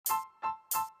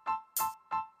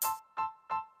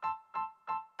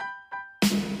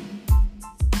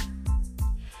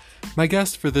My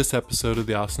guest for this episode of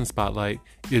the Austin Spotlight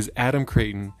is Adam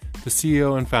Creighton, the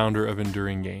CEO and founder of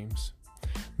Enduring Games.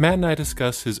 Matt and I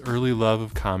discuss his early love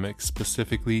of comics,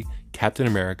 specifically Captain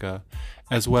America,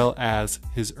 as well as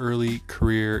his early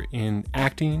career in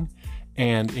acting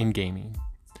and in gaming,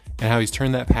 and how he's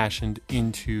turned that passion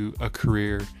into a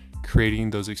career creating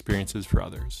those experiences for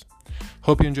others.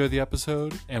 Hope you enjoy the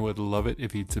episode and would love it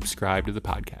if you'd subscribe to the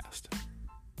podcast.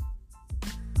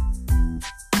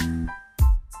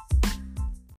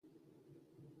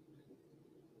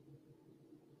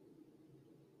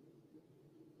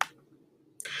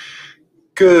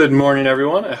 Good morning,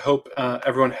 everyone. I hope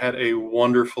everyone had a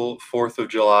wonderful 4th of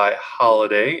July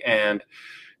holiday and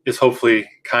is hopefully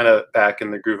kind of back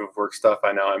in the groove of work stuff.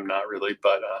 I know I'm not really,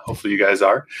 but hopefully you guys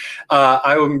are.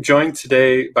 I am joined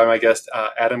today by my guest,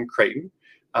 Adam Creighton.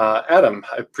 Adam,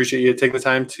 I appreciate you taking the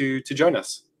time to join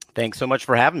us. Thanks so much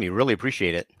for having me. Really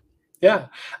appreciate it. Yeah.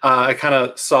 I kind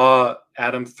of saw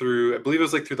Adam through, I believe it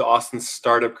was like through the Austin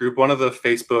Startup Group, one of the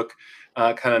Facebook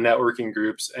kind of networking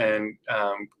groups, and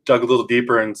dug a little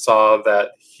deeper and saw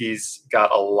that he's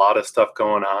got a lot of stuff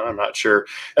going on. I'm not sure,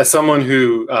 as someone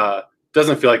who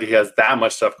doesn't feel like he has that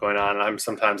much stuff going on, and I'm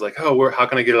sometimes like, how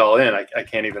can I get it all in? I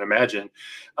can't even imagine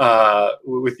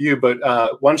with you. But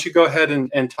why don't you go ahead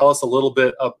and tell us a little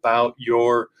bit about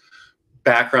your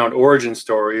background origin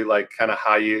story, like kind of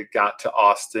how you got to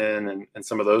Austin and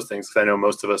some of those things, because I know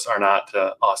most of us are not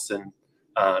Austin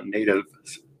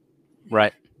natives.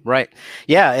 Right.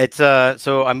 Yeah, it's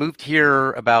so I moved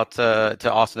here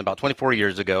to Austin about 24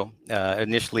 years ago.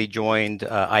 Initially joined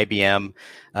IBM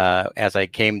as I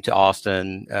came to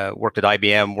Austin, worked at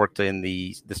IBM, worked in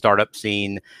the startup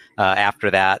scene after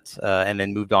that, and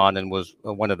then moved on and was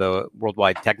one of the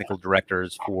worldwide technical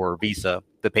directors for Visa,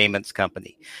 the payments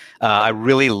company. I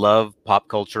really love pop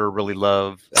culture, really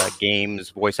love games,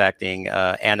 voice acting,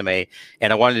 anime,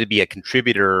 and I wanted to be a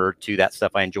contributor to that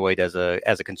stuff I enjoyed as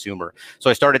a consumer. So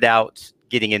I started out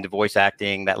getting into voice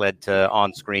acting. That led to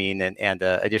on-screen and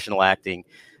additional acting.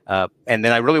 And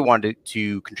then I really wanted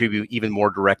to contribute even more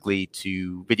directly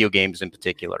to video games in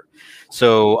particular.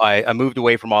 So I moved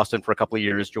away from Austin for a couple of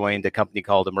years, joined a company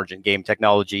called Emergent Game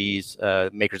Technologies,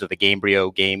 makers of the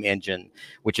Gamebryo game engine,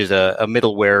 which is a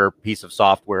middleware piece of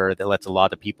software that lets a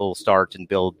lot of people start and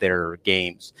build their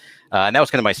games. And that was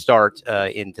kind of my start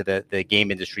into the game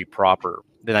industry proper.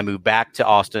 Then I moved back to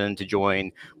Austin to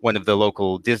join one of the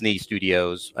local Disney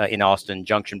studios in Austin,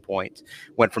 Junction Point.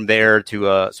 Went from there to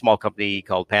a small company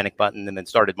called Panic Button, and then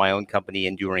started my own company,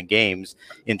 Enduring Games,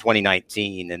 in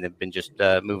 2019, and have been just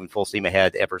moving full steam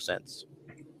ahead ever since.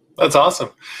 That's awesome.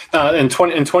 In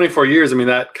 24 years, I mean,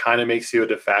 that kind of makes you a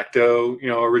de facto,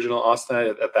 original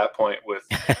Austinite at that point. With,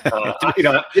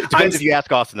 it depends if you ask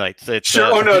Austinites.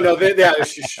 Sure.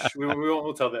 We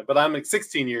won't tell them. But I'm like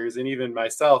 16 years, and even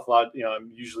myself, I'm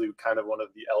usually kind of one of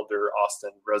the elder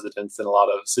Austin residents in a lot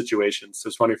of situations. So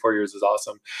 24 years is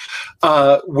awesome.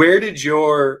 Where did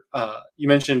you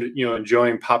mentioned,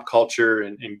 enjoying pop culture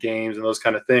and games and those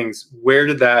kind of things. Where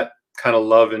did that kind of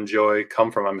love and joy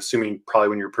come from? I'm assuming probably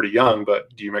when you were pretty young, but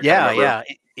do you remember?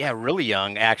 Yeah, really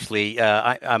young actually.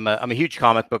 I'm a huge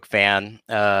comic book fan.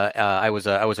 I was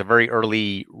a very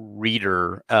early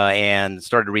reader and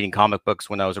started reading comic books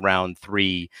when I was around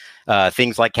 3.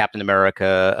 Things like Captain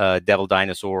America, Devil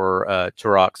Dinosaur,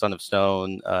 Turok, Son of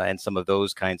Stone, and some of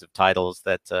those kinds of titles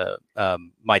that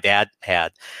my dad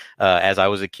had as I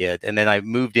was a kid. And then I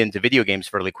moved into video games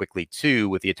fairly quickly too,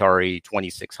 with the Atari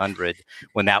 2600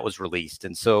 when that was released.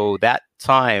 And so that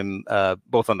time,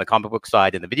 both on the comic book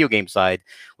side and the video game side,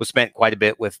 was spent quite a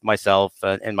bit with myself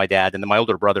and my dad, and then my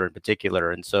older brother in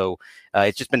particular. And so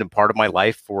it's just been a part of my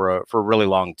life for a really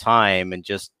long time, and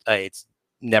just it's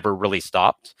never really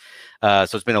stopped. So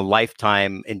it's been a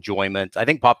lifetime enjoyment. I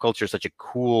think pop culture is such a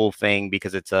cool thing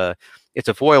because it's a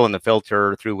foil and a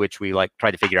filter through which we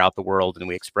try to figure out the world, and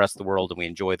we express the world, and we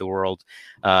enjoy the world.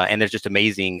 And there's just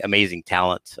amazing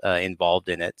talent involved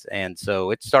in it. And so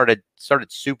it started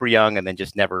super young, and then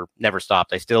just never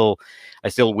stopped. I still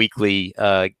weekly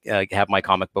have my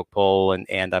comic book pull,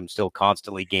 and I'm still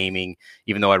constantly gaming,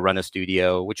 even though I run a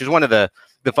studio, which is one of the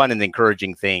fun and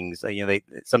encouraging things.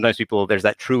 Sometimes there's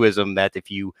that truism that if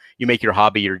you make your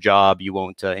hobby your job, you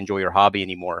won't enjoy your hobby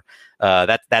anymore.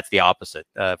 That's the opposite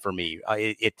for me.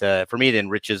 For me, it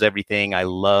enriches everything. I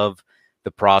love the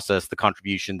process, the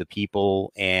contribution, the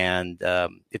people, and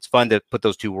it's fun to put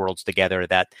those two worlds together,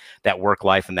 that work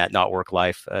life and that not work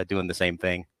life, doing the same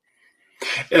thing.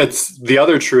 It's the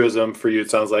other truism for you, it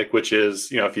sounds like, which is,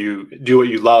 if you do what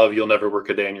you love, you'll never work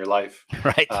a day in your life.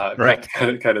 Right.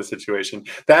 Kind of situation.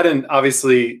 That, and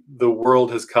obviously the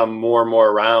world has come more and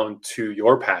more around to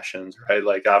your passions, right?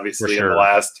 Like obviously in the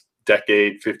last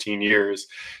decade, 15 years,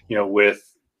 with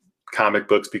comic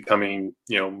books becoming,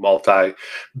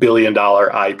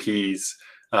 multi-billion-dollar IPs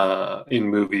in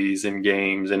movies and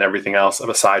games and everything else,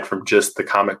 aside from just the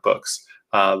comic books.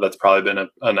 That's probably been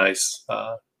a nice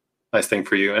thing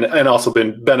for you, and also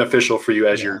been beneficial for you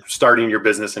as you're starting your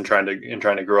business and trying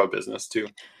to grow a business too.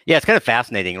 Yeah, it's kind of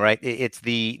fascinating, right? It's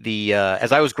the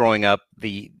as I was growing up,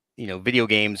 the video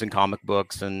games and comic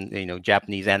books and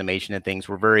Japanese animation and things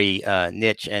were very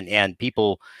niche, and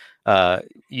people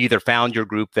you either found your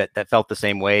group that felt the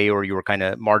same way, or you were kind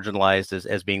of marginalized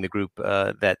as being the group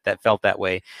that felt that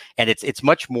way. And it's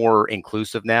much more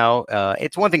inclusive now.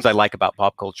 It's one of the things I like about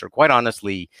pop culture. Quite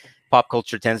honestly, pop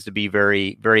culture tends to be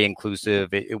very, very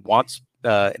inclusive. It wants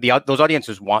those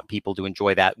audiences want people to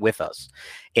enjoy that with us.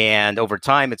 And over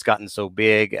time, it's gotten so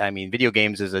big. I mean, video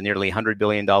games is a nearly $100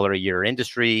 billion a year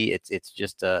industry. It's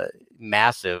just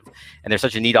massive, and there's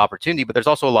such a neat opportunity. But there's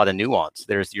also a lot of nuance.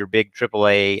 There's your big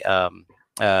AAA,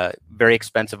 very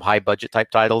expensive, high budget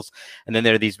type titles, and then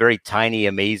there are these very tiny,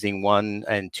 amazing 1-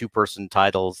 and 2-person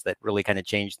titles that really kind of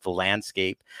change the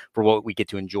landscape for what we get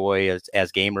to enjoy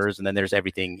as gamers. And then there's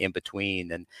everything in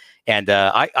between. And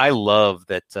I love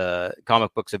that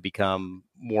comic books have become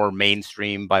more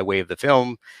mainstream by way of the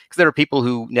film, because there are people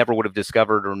who never would have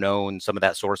discovered or known some of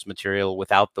that source material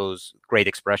without those great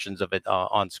expressions of it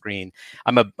on screen.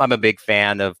 I'm a big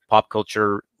fan of pop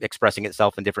culture expressing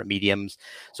itself in different mediums,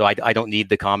 so I don't need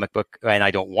the comic book, and I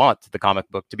don't want the comic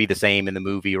book to be the same in the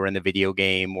movie or in the video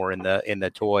game or in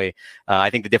the toy.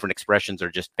 I think the different expressions are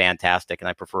just fantastic, and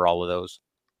I prefer all of those.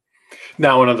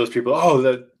 Now, one of those people,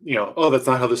 that's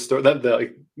not how the story,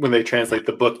 like, when they translate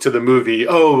the book to the movie,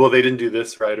 well, they didn't do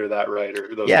this right or that right,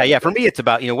 or those. Yeah. For me, it's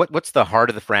about, what's the heart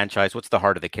of the franchise? What's the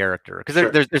heart of the character?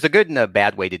 Because there's a good and a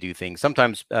bad way to do things.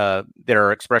 Sometimes there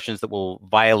are expressions that will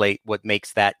violate what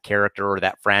makes that character or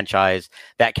that franchise,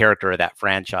 that character or that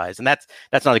franchise. And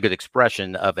that's not a good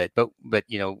expression of it. But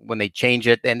when they change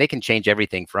it, and they can change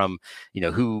everything from,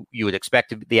 who you would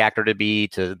expect the actor to be,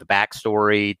 to the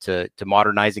backstory, to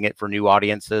modernizing it for new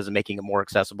audiences and making it more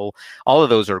accessible. All of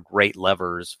those are great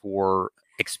levers for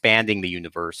expanding the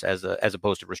universe as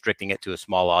opposed to restricting it to a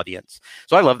small audience.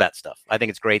 So I love that stuff. I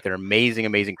think it's great. They're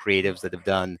amazing creatives that have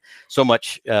done so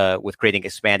much with creating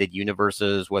expanded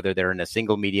universes, whether they're in a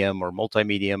single medium or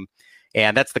multi-medium.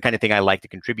 And that's the kind of thing I like to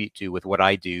contribute to with what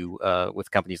I do with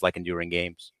companies like Enduring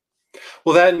Games.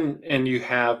 Well, that and you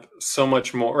have so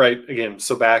much more, right? Again,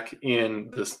 so back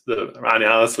in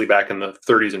honestly, back in the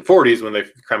 30s and 40s when they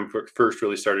first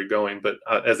really started going, but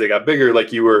as they got bigger,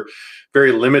 like, you were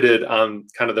very limited on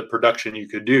kind of the production you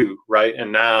could do, right?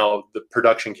 And now the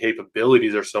production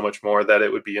capabilities are so much more that it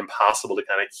would be impossible to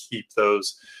kind of keep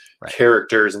those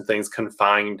characters and things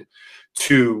confined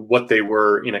to what they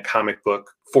were in a comic book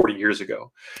 40 years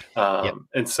ago.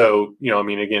 And so,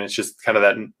 again, it's just kind of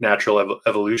that natural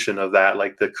evolution of that.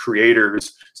 Like, the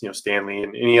creators, Stan Lee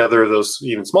and any other of those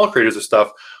even small creators of stuff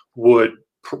would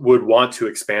want to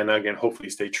expand, again, hopefully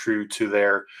stay true to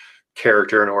their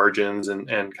character and origins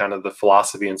and kind of the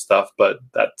philosophy and stuff. But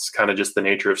that's kind of just the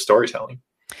nature of storytelling.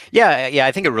 Yeah,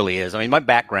 I think it really is. I mean, my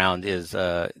background is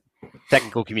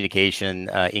technical communication,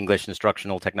 English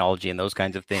instructional technology, and those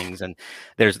kinds of things. And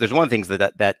there's one of the things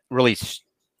that really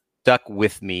stuck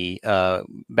with me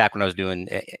back when I was doing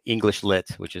English Lit,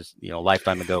 which is a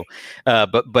lifetime ago.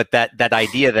 But that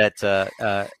idea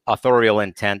that authorial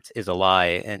intent is a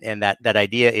lie, and that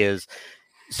idea is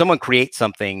someone creates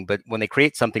something, but when they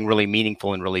create something really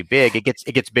meaningful and really big, it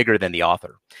gets bigger than the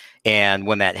author. And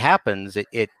when that happens,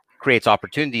 it creates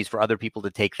opportunities for other people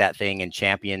to take that thing and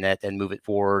champion it and move it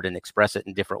forward and express it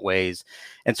in different ways.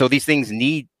 And so these things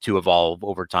need to evolve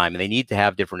over time, and they need to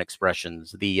have different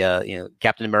expressions. The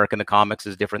Captain America in the comics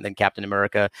is different than Captain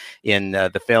America in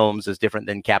the films, is different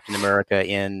than Captain America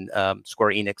in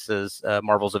Square Enix's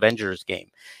Marvel's Avengers game.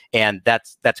 And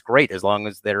that's great, as long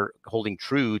as they're holding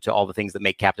true to all the things that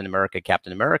make Captain America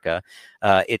Captain America.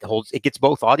 It gets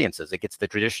both audiences. It gets the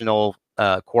traditional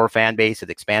core fan base. It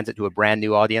expands it to a brand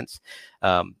new audience.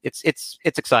 It's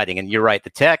exciting, and you're right. The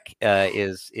tech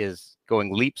is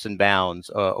going leaps and bounds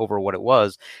over what it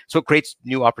was. So it creates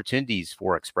new opportunities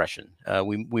for expression.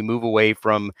 We move away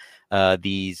from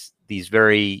these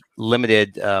very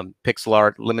limited pixel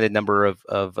art, limited number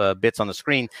of bits on the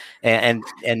screen, and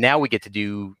now we get to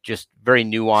do just very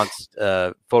nuanced,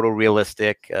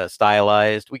 photorealistic,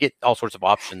 stylized. We get all sorts of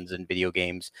options in video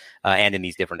games and in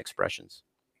these different expressions.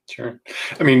 Sure.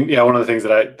 I mean, yeah, one of the things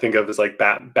that I think of is like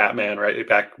Batman, right?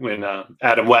 Back when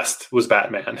Adam West was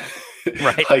Batman,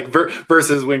 Right. like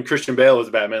versus when Christian Bale was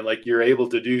Batman. Like you're able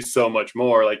to do so much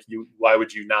more. Like why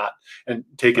would you not and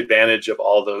take Right. advantage of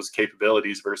all those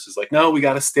capabilities versus like, no, we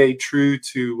got to stay true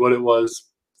to what it was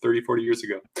 30, 40 years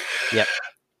ago. Yep.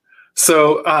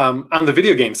 So on the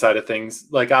video game side of things,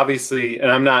 like obviously, and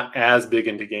I'm not as big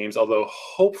into games, although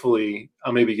hopefully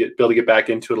I'll maybe be able to get back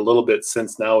into it a little bit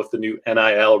since now with the new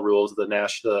NIL rules,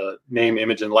 the name,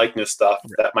 image, and likeness stuff,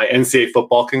 Right. that my NCAA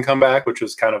football can come back, which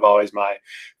was kind of always my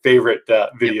favorite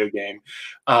video game.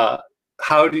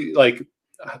 How do you like?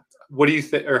 What do you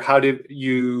think, or how did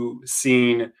you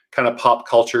seen kind of pop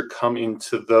culture come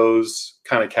into those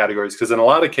kind of categories? Because in a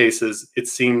lot of cases, it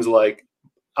seems like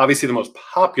obviously the most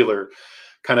popular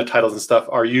kind of titles and stuff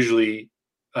are usually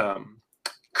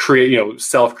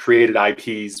self-created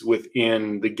IPs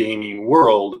within the gaming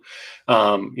world,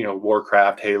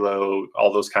 Warcraft, Halo,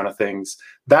 all those kind of things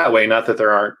that way. Not that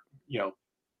there aren't,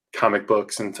 comic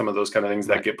books and some of those kind of things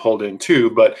that get pulled in too,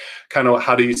 but kind of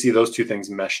how do you see those two things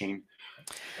meshing?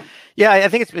 Yeah, I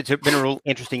think it's been a real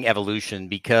interesting evolution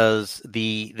because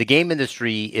the game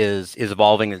industry is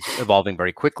evolving. It's evolving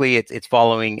very quickly. It's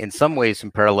following in some ways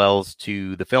some parallels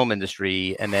to the film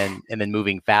industry, and then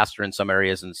moving faster in some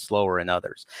areas and slower in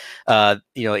others.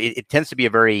 It tends to be a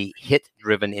very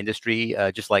hit-driven industry,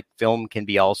 just like film can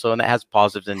be also, and that has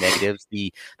positives and negatives.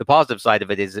 The positive side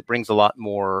of it is it brings a lot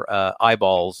more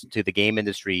eyeballs to the game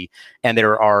industry, and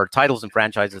there are titles and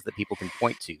franchises that people can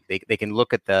point to. They can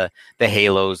look at the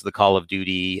Halos, the Call of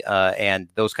Duty, and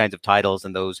those kinds of titles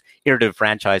and those iterative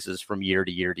franchises from year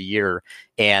to year to year,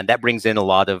 and that brings in a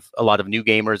lot of new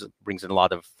gamers. It brings in a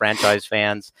lot of franchise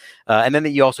fans, and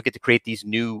then you also get to create these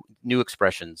new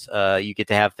expressions. You get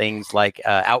to have things like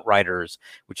Outriders,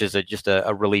 which is just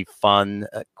a really fun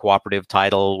cooperative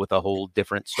title with a whole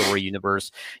different story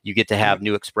universe. You get to have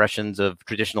new expressions of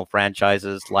traditional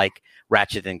franchises like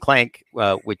Ratchet and Clank,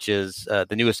 which is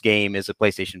the newest game, is a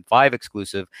PlayStation 5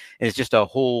 exclusive, and it's just a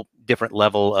whole different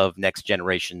level of next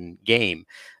generation game,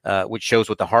 which shows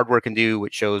what the hardware can do,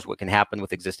 which shows what can happen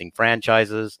with existing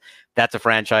franchises. That's a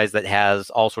franchise that has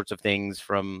all sorts of things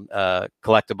from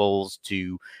collectibles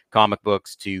to comic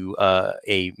books to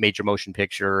a major motion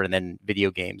picture and then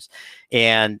video games.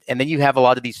 And then you have a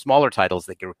lot of these smaller titles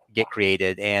that get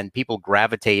created, and people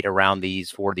gravitate around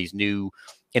these for these new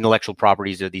intellectual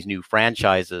properties or these new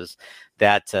franchises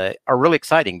that are really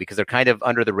exciting because they're kind of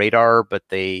under the radar, but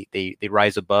they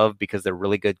rise above because they're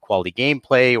really good quality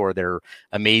gameplay, or they're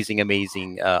amazing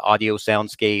audio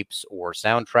soundscapes or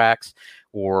soundtracks,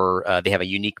 or they have a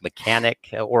unique mechanic,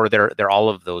 or they're all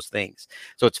of those things.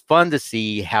 So it's fun to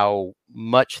see how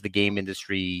much the game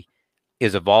industry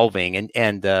is evolving.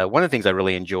 And one of the things I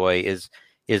really enjoy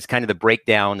is kind of the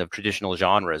breakdown of traditional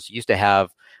genres. You used to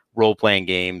have role-playing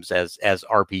games as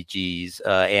RPGs,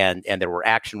 and there were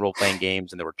action role-playing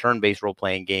games, and there were turn-based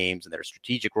role-playing games, and there were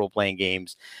strategic role-playing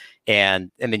games, and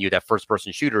then you'd have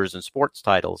first-person shooters and sports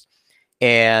titles.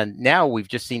 And now we've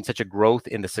just seen such a growth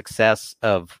in the success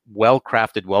of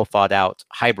well-crafted, well-thought-out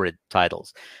hybrid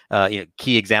titles.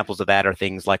 Key examples of that are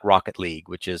things like Rocket League,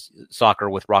 which is soccer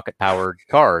with rocket-powered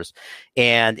cars,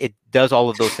 and it does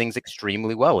all of those things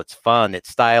extremely well. It's fun, it's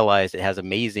stylized, it has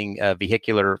amazing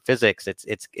vehicular physics.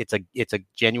 It's a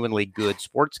genuinely good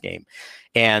sports game,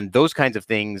 and those kinds of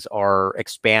things are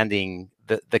expanding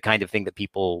the kind of thing that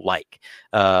people like.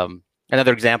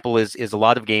 Another example is a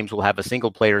lot of games will have a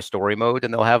single player story mode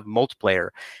and they'll have multiplayer.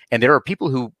 And there are people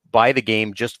who buy the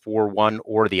game just for one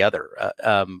or the other.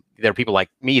 There are people like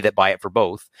me that buy it for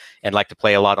both and like to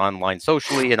play a lot online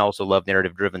socially and also love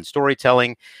narrative driven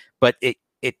storytelling. But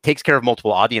it takes care of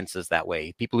multiple audiences that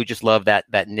way. People who just love that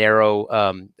narrow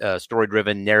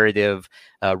story-driven narrative,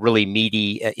 really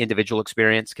meaty individual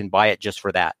experience can buy it just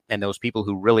for that. And those people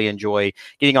who really enjoy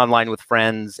getting online with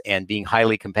friends and being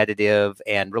highly competitive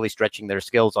and really stretching their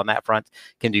skills on that front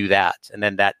can do that. And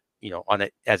then that, on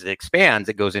it as it expands,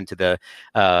 it goes into the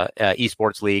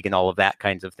esports league and all of that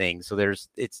kinds of things. So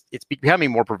it's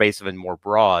becoming more pervasive and more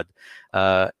broad.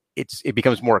 It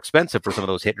becomes more expensive for some of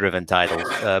those hit-driven titles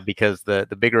because the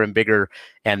bigger and bigger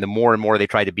and the more they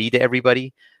try to be to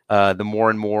everybody, the more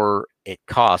and more it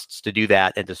costs to do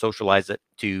that and to socialize it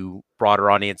to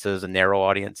broader audiences and narrow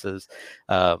audiences.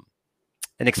 An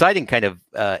exciting kind of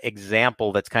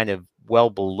example that's kind of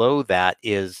well below that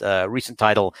is a recent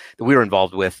title that we were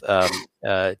involved with,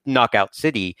 Knockout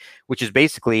City, which is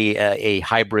basically a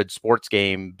hybrid sports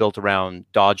game built around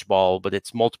dodgeball, but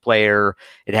it's multiplayer.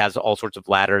 It has all sorts of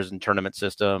ladders and tournament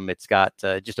system. It's got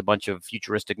just a bunch of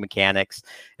futuristic mechanics.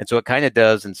 And so it kind of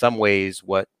does in some ways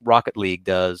what Rocket League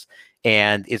does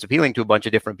and is appealing to a bunch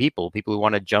of different people who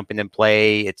want to jump in and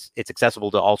play. It's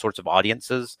accessible to all sorts of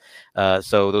audiences.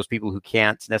 So those people who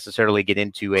can't necessarily get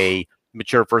into a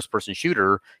mature first-person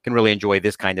shooter can really enjoy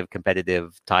this kind of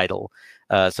competitive title.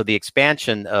 So the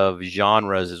expansion of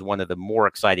genres is one of the more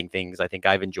exciting things I think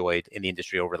I've enjoyed in the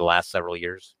industry over the last several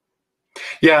years.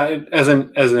 Yeah, as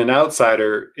an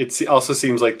outsider, it also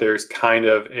seems like there's kind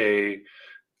of a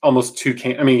almost two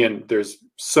can. I mean, again, there's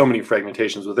so many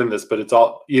fragmentations within this, but it's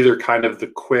all either kind of the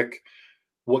quick,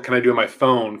 what can I do on my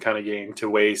phone kind of game to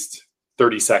waste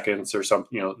 30 seconds or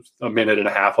something, a minute and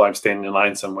a half while I'm standing in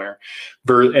line somewhere,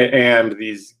 and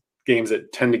these games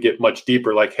that tend to get much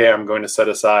deeper, like, hey, I'm going to set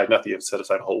aside, not that you have set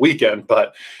aside a whole weekend,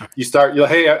 but you're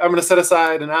like, hey, I'm going to set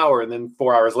aside an hour, and then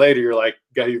 4 hours later you're like,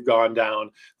 you've gone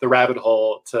down the rabbit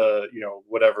hole to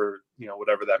whatever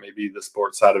that may be, the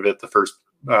sports side of it, the first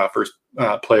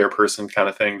player person kind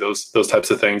of thing, those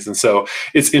types of things. And so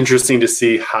it's interesting to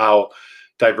see how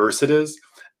diverse it is.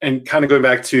 And kind of going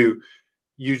back to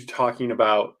you talking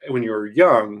about when you were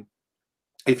young,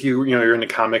 if you're into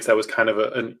comics, that was kind of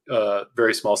a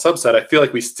very small subset. I feel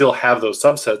like we still have those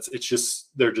subsets. It's just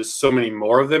there are just so many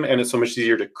more of them, and it's so much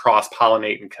easier to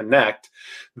cross-pollinate and connect,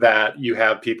 that you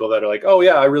have people that are like, oh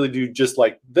yeah, I really do just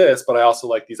like this, but I also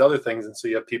like these other things. And so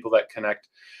you have people that connect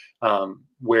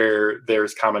where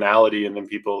there's commonality, and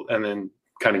then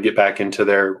kind of get back into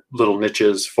their little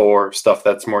niches for stuff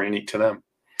that's more unique to them.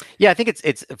 Yeah, I think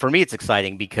it's for me, it's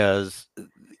exciting because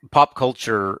pop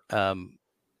culture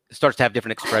starts to have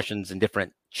different expressions in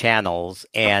different channels,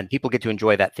 and people get to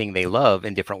enjoy that thing they love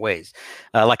in different ways.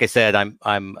 Like I said,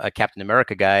 I'm a Captain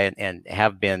America guy, and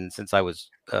have been since I was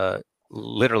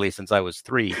literally since I was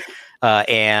 3,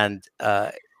 and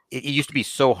it used to be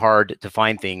so hard to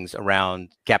find things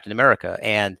around Captain America,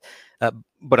 and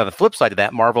but on the flip side of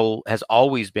that, Marvel has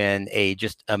always been a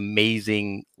just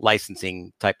amazing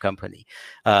licensing type company,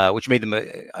 which made them,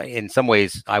 in some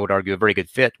ways, I would argue, a very good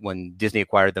fit when Disney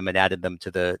acquired them and added them to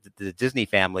the Disney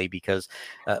family, because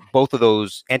both of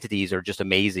those entities are just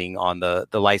amazing on the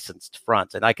licensed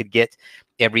front. And I could get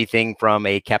everything from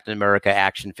a Captain America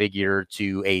action figure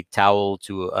to a towel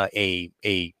to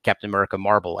a Captain America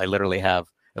marble. I literally have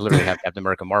Captain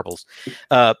America marbles,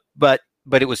 but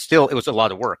it was a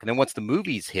lot of work. And then once the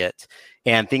movies hit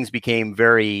and things became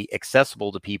very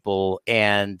accessible to people,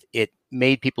 and it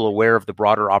made people aware of the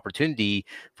broader opportunity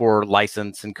for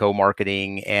license and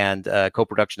co-marketing and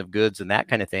co-production of goods and that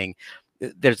kind of thing,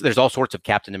 there's all sorts of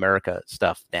Captain America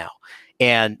stuff now.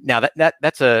 And now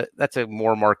that's a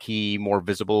more marquee, more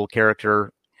visible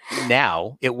character.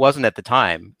 Now, it wasn't at the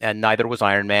time, and neither was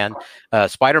Iron Man.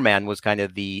 Spider-Man was kind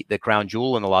of the crown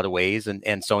jewel in a lot of ways, and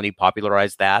Sony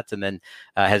popularized that, and then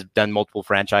has done multiple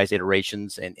franchise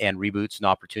iterations and reboots and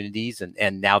opportunities,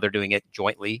 and now they're doing it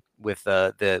jointly with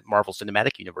the Marvel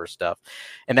Cinematic Universe stuff.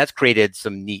 And that's created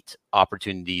some neat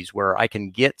opportunities where I can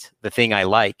get the thing I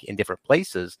like in different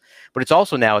places, but it's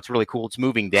also now, it's really cool, it's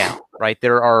moving down, right?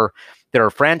 There are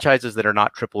franchises that are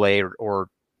not AAA or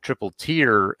triple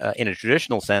tier in a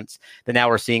traditional sense that now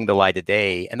are seeing the light of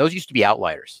day, and those used to be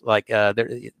outliers. Like there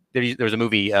was a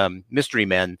movie, Mystery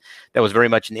Men, that was very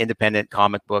much an independent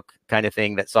comic book kind of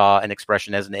thing that saw an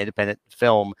expression as an independent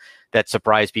film that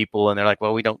surprised people, and they're like,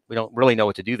 well, we don't really know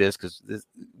what to do because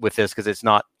it's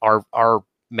not our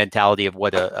mentality of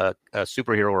what a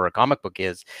superhero or a comic book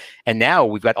is. And now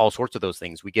we've got all sorts of those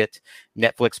things. We get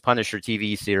Netflix Punisher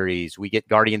TV series, we get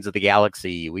Guardians of the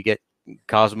Galaxy, we get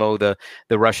Cosmo, the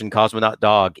Russian cosmonaut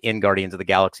dog in Guardians of the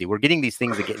Galaxy. We're getting these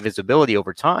things that get visibility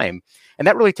over time, and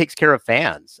that really takes care of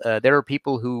fans. There are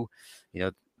people who,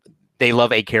 they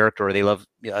love a character, or they love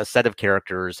a set of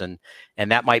characters, and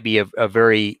that might be a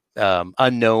very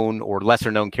unknown or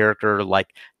lesser known character like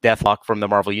Deathlock from the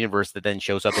Marvel Universe that then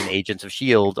shows up in Agents of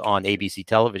S.H.I.E.L.D. on ABC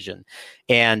television.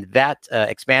 And that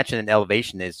expansion and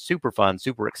elevation is super fun,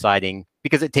 super exciting,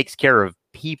 because it takes care of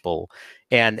people.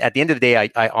 And at the end of the day,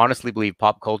 I honestly believe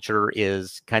pop culture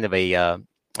is kind of a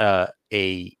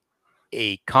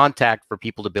contact for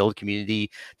people to build community,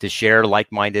 to share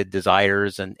like-minded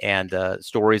desires and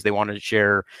stories they want to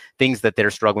share, things that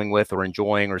they're struggling with or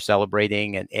enjoying or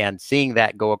celebrating, and seeing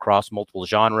that go across multiple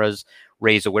genres,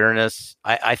 raise awareness,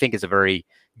 I think is a very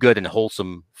good and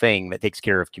wholesome thing that takes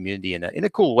care of community in a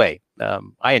cool way.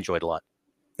 I enjoyed a lot.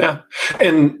 Yeah.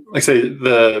 And like I say,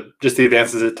 the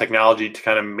advances of technology to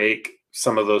kind of make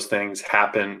some of those things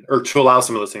happen, or to allow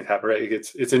some of those things to happen, right?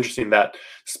 It's interesting that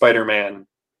Spider-Man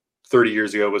 30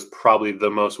 years ago was probably the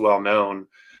most well-known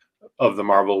of the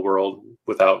Marvel world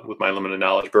with my limited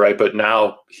knowledge, but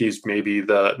now he's maybe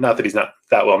not that he's not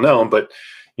that well-known, but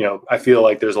I feel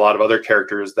like there's a lot of other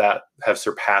characters that have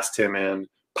surpassed him in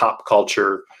pop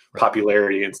culture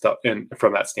popularity and stuff, and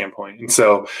from that standpoint. And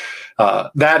so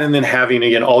that, and then having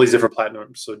again all these different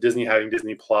platforms. So Disney having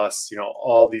Disney Plus,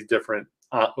 all these different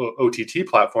OTT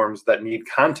platforms that need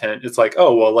content. It's like,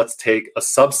 oh well, let's take a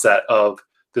subset of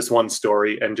this one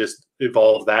story and just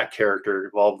evolve that character,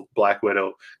 evolve Black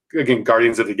Widow. Again,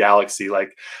 Guardians of the Galaxy.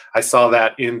 Like I saw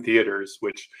that in theaters,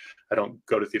 which I don't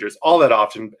go to theaters all that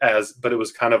often, but it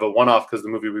was kind of a one-off because the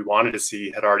movie we wanted to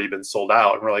see had already been sold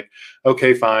out. And we're like,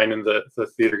 okay, fine. And the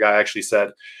theater guy actually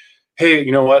said, hey,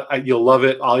 you know what? You'll love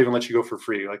it. I'll even let you go for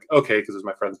free. Like, okay, because it was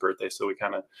my friend's birthday, so we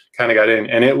kind of got in,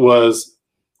 and it was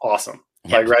awesome.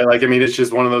 Yeah. Like, right? Like, I mean, it's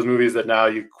just one of those movies that now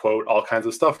you quote all kinds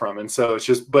of stuff from, and so it's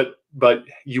just, but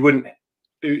you wouldn't.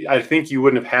 I think you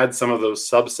wouldn't have had some of those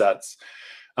subsets.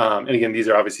 And again, these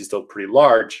are obviously still pretty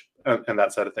large and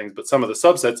that side of things, but some of the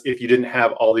subsets, if you didn't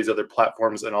have all these other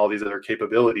platforms and all these other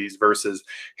capabilities versus,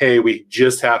 hey, we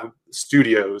just have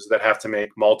studios that have to make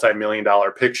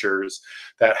multi-million-dollar pictures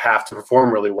that have to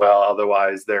perform really well,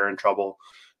 otherwise they're in trouble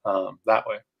that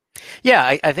way.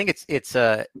 Yeah, I think it's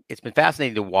been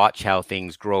fascinating to watch how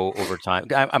things grow over time.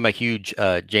 I'm a huge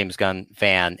James Gunn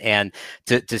fan, and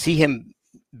to see him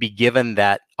be given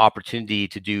that opportunity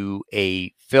to do a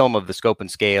film of the scope and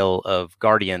scale of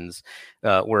Guardians,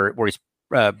 where he's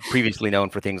previously known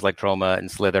for things like Troma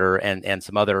and Slither and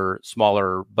some other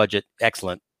smaller budget,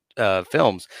 excellent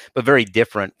films, but very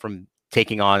different from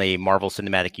taking on a Marvel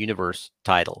Cinematic Universe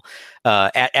title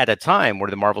at a time where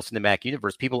the Marvel Cinematic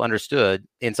Universe, people understood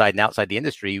inside and outside the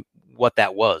industry what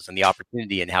that was and the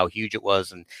opportunity and how huge it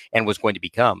was and was going to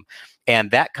become.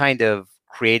 And that kind of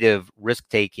creative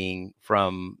risk-taking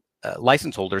from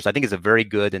license holders, I think, is a very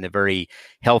good and a very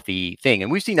healthy thing.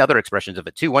 And we've seen other expressions of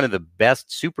it too. One of the best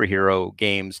superhero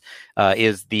games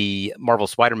is the Marvel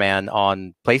Spider-Man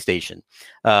on PlayStation.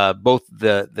 Both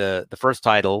the first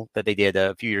title that they did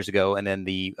a few years ago, and then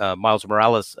the Miles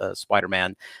Morales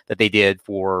Spider-Man that they did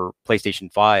for PlayStation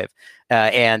 5.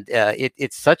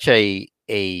 It's such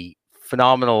a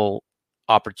phenomenal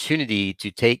opportunity to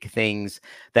take things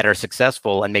that are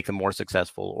successful and make them more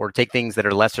successful, or take things that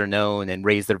are lesser known and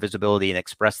raise their visibility and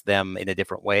express them in a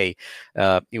different way.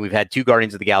 We've had 2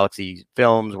 Guardians of the Galaxy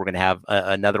films. We're going to have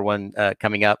another one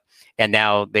coming up. And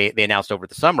now they announced over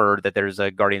the summer that there's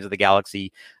a Guardians of the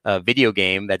Galaxy video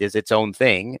game that is its own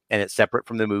thing, and it's separate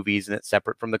from the movies and it's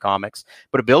separate from the comics,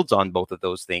 but it builds on both of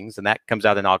those things. And that comes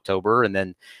out in October. And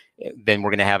then we're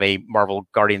going to have a Marvel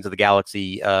Guardians of the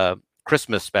Galaxy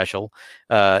Christmas special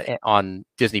on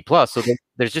Disney Plus. So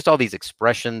there's just all these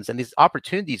expressions and these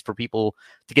opportunities for people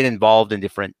to get involved in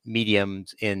different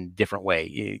mediums in different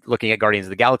way. Looking at Guardians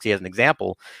of the Galaxy as an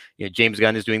example, James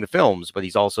Gunn is doing the films, but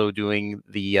he's also doing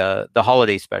the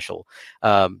holiday special.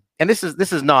 And this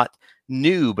is not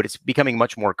new, but it's becoming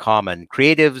much more common.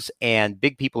 Creatives and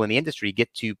big people in the industry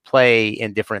get to play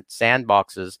in different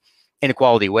sandboxes in a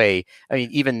quality way. I mean,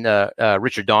 even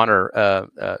Richard Donner,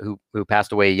 who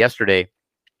passed away yesterday,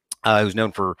 who's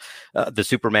known for the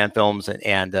Superman films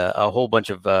and a whole bunch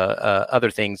of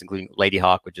other things, including Lady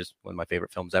Hawk, which is one of my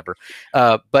favorite films ever.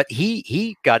 But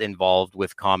he got involved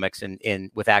with comics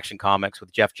and with Action Comics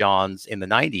with Jeff Johns in the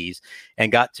 90s,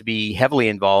 and got to be heavily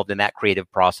involved in that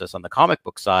creative process on the comic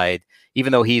book side,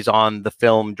 even though he's on the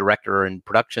film director and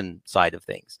production side of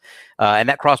things. And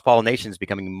that cross-pollination is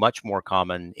becoming much more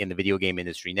common in the video game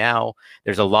industry now.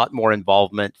 There's a lot more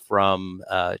involvement from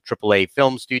AAA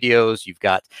film studios. You've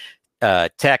got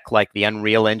tech like the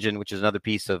Unreal Engine, which is another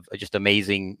piece of just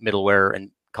amazing middleware,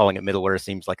 and calling it middleware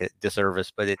seems like a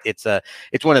disservice, but it's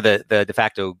one of the de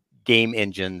facto game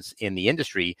engines in the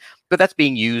industry. But that's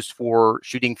being used for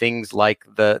shooting things like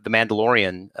the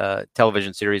Mandalorian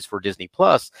television series for Disney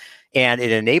Plus, and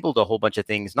it enabled a whole bunch of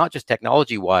things, not just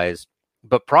technology wise,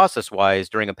 but process-wise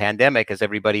during a pandemic, as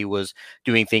everybody was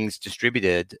doing things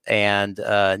distributed and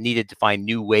needed to find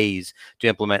new ways to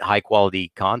implement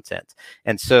high-quality content.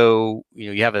 And so,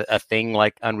 you have a thing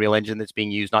like Unreal Engine that's being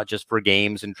used not just for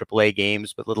games and AAA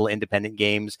games, but little independent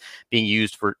games being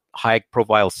used for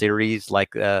high-profile series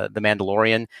like The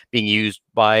Mandalorian, being used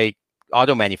by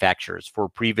auto manufacturers for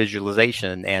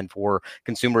pre-visualization and for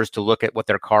consumers to look at what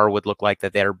their car would look like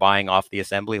that they're buying off the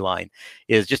assembly line.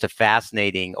 Is just a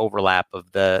fascinating overlap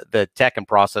of the tech and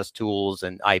process tools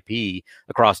and IP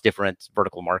across different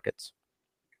vertical markets.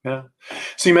 Yeah.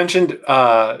 So you mentioned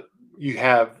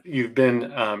you've been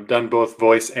done both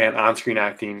voice and on-screen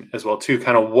acting as well too.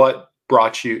 Kind of what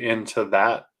brought you into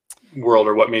that world,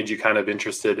 or what made you kind of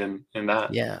interested in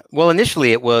that? Yeah. Well,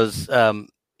 initially it was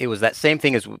that same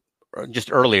thing as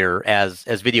just earlier as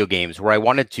video games, where I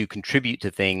wanted to contribute to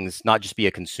things, not just be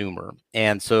a consumer.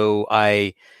 And so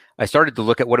I I started to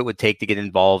look at what it would take to get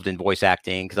involved in voice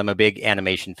acting, because I'm a big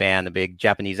animation fan, a big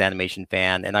Japanese animation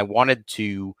fan, and I wanted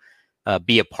to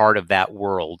be a part of that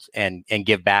world and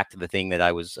give back to the thing that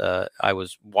I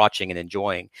was watching and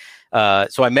enjoying.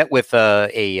 So I met with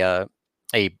a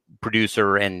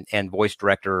producer and voice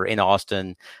director in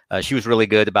Austin. She was really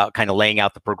good about kind of laying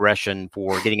out the progression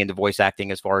for getting into voice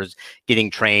acting, as far as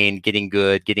getting trained, getting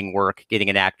good, getting work, getting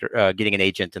an actor, getting an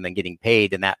agent, and then getting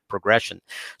paid in that progression.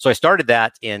 So I started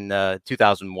that in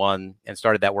 2001 and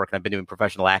started that work, and I've been doing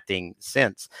professional acting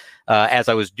since. As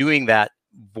I was doing that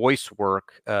voice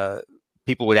work,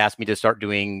 people would ask me to start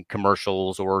doing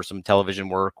commercials or some television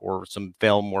work or some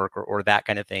film work or that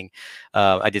kind of thing.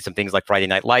 I did some things like Friday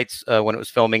Night Lights when it was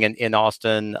filming in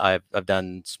Austin. I've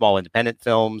done small independent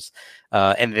films.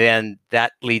 And then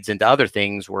that leads into other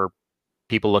things where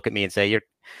people look at me and say,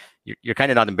 you're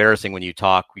kind of not embarrassing when you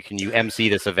talk. Can you MC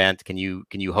this event? Can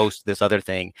you host this other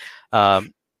thing?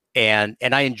 And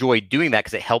I enjoy doing that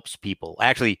because it helps people.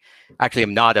 Actually,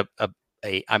 I'm not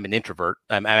I'm an introvert.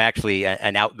 I'm actually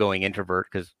an outgoing introvert,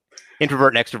 because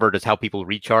introvert and extrovert is how people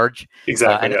recharge.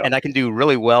 Exactly. And I can do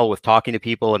really well with talking to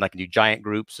people, and I can do giant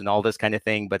groups and all this kind of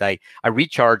thing. But I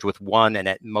recharge with one and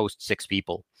at most 6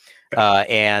 people.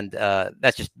 And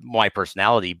that's just my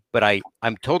personality. But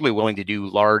I'm totally willing to do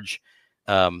large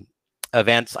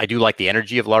events. I do like the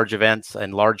energy of large events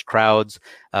and large crowds.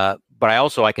 But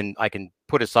I can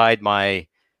put aside my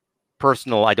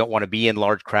personal, I don't want to be in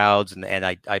large crowds, and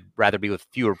I'd rather be with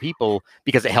fewer people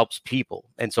because it helps people.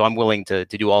 And so I'm willing to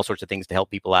do all sorts of things to help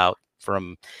people out,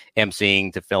 from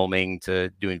emceeing to filming to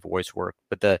doing voice work.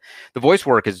 But the voice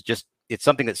work is just, it's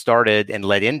something that started and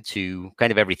led into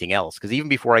kind of everything else. Because even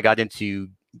before I got into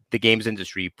the games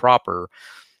industry proper,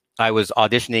 I was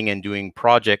auditioning and doing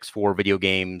projects for video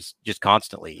games just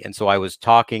constantly. And so I was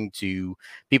talking to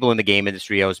people in the game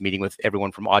industry. I was meeting with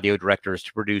everyone from audio directors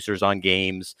to producers on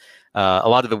games. A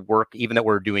lot of the work, even that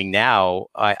we're doing now,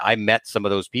 I met some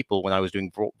of those people when I was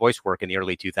doing voice work in the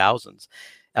early 2000s.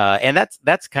 And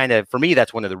that's kind of, for me,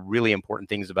 that's one of the really important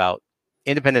things about,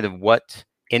 independent of what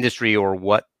industry or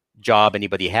what job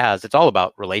anybody has, it's all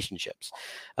about relationships,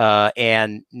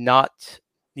 and not,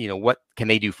 what can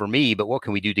they do for me, but what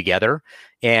can we do together?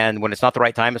 And when it's not the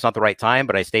right time, it's not the right time,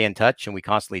 but I stay in touch, and we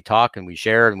constantly talk and we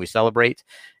share and we celebrate.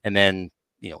 And then,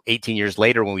 18 years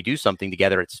later, when we do something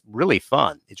together, it's really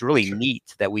fun. It's really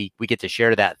neat that we get to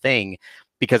share that thing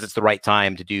because it's the right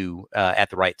time to do at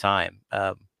the right time.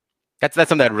 That's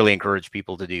something I'd really encourage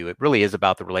people to do. It really is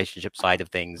about the relationship side of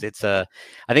things. It's I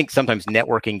think sometimes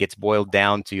networking gets boiled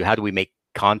down to, how do we make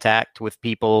contact with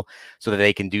people so that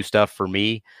they can do stuff for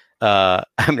me? I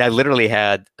mean, I literally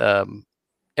had,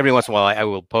 every once in a while I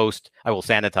will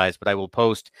sanitize, but I will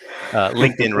post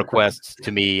LinkedIn requests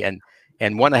to me.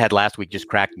 And one I had last week just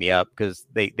cracked me up, because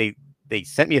they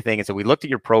sent me a thing and said, we looked at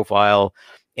your profile,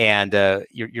 and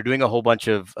you're doing a whole bunch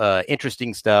of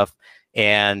interesting stuff,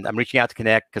 and I'm reaching out to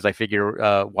connect because I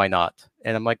figure, why not?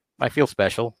 And I'm like, I feel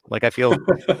special. Like I feel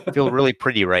really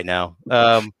pretty right now.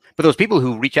 But those people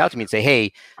who reach out to me and say,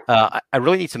 hey, I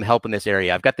really need some help in this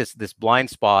area. I've got this blind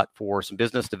spot for some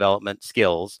business development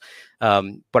skills,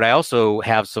 but I also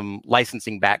have some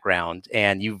licensing background,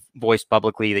 and you've voiced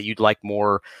publicly that you'd like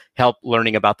more help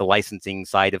learning about the licensing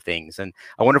side of things. And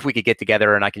I wonder if we could get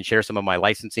together and I can share some of my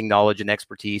licensing knowledge and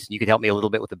expertise, and you could help me a little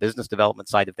bit with the business development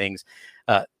side of things.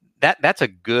 That's a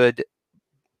good,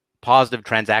 positive,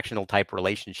 transactional type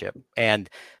relationship, and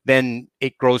then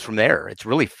it grows from there. It's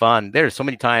really fun. There's so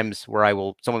many times where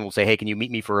someone will say, hey, can you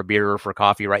meet me for a beer or for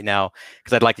coffee right now,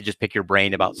 because I'd like to just pick your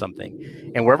brain about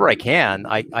something. And wherever I can,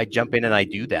 I jump in and I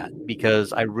do that,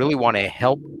 because I really want to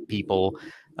help people.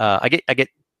 I get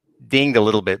dinged a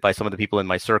little bit by some of the people in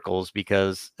my circles,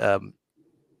 because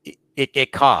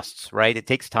it costs, right? It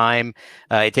takes time.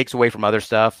 It takes away from other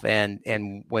stuff.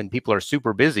 And when people are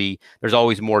super busy, there's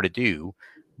always more to do.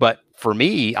 But for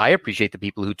me, I appreciate the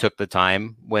people who took the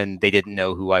time when they didn't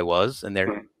know who I was, and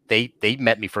they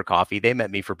met me for coffee, they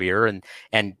met me for beer,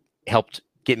 and helped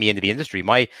get me into the industry.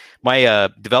 My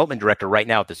development director right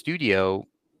now at the studio,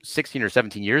 16 or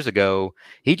 17 years ago,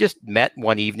 he just met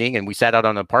one evening and we sat out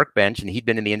on a park bench, and he'd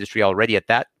been in the industry already at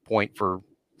that point for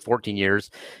 14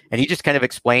 years. And he just kind of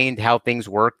explained how things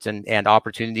worked, and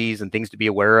opportunities and things to be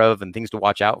aware of and things to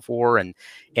watch out for, and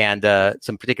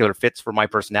some particular fits for my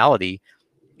personality.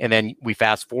 And then we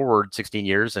fast forward 16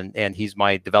 years, and he's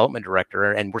my development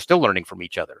director, and we're still learning from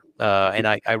each other. And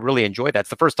I really enjoy that.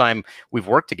 It's the first time we've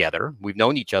worked together. We've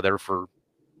known each other for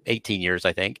 18 years,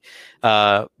 I think.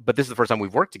 But this is the first time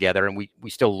we've worked together, and we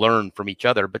still learn from each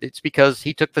other. But it's because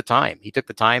he took the time. He took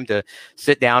the time to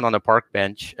sit down on a park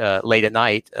bench late at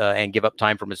night and give up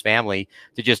time from his family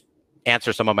to just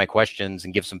answer some of my questions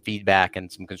and give some feedback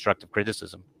and some constructive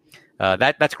criticism.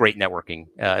 That's great networking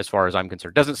as far as I'm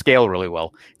concerned. Doesn't scale really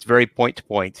well. It's very point to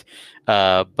point,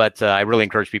 but I really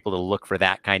encourage people to look for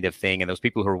that kind of thing and those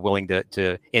people who are willing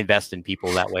to invest in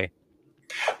people that way.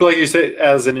 But like you say,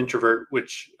 as an introvert,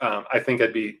 which I think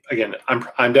I'd be, again,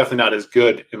 I'm definitely not as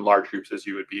good in large groups as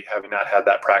you would be, having not had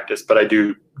that practice. But I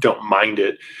don't mind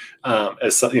it.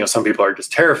 As some people are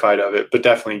just terrified of it. But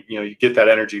definitely, you get that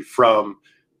energy from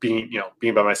being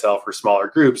by myself or smaller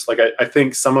groups. Like I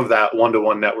think some of that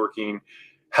one-to-one networking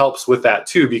helps with that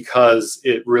too, because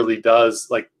it really does,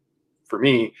 like for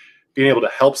me, being able to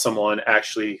help someone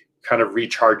actually kind of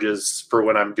recharges for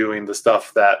when I'm doing the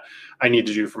stuff that I need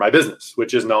to do for my business,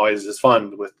 which isn't always as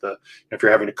fun with if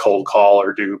you're having to cold call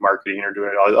or do marketing or doing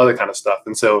all the other kind of stuff.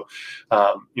 And so,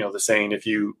 the saying, if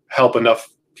you help enough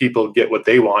people get what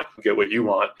they want, get what you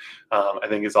want, I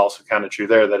think is also kind of true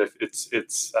there, that if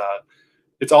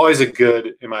it's always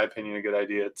in my opinion, a good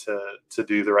idea to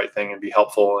do the right thing and be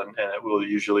helpful, and it will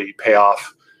usually pay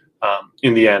off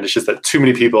in the end. It's just that too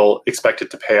many people expect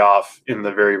it to pay off in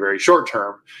the very, very short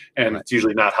term, and It's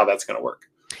usually not how that's going to work.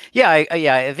 Yeah,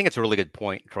 I think it's a really good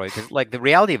point, Troy. Because like the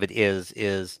reality of it is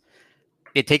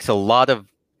it takes a lot of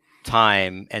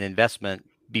time and investment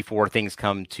before things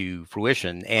come to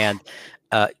fruition. And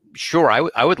sure,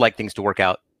 I would like things to work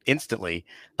out instantly,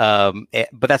 but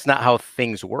that's not how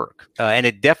things work. And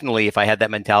it definitely, if I had that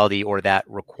mentality or that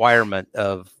requirement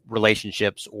of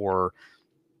relationships or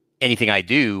anything I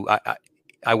do,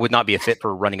 I would not be a fit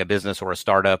for running a business or a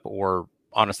startup or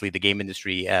honestly the game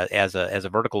industry as a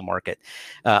vertical market.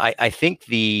 I think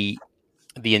the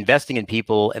investing in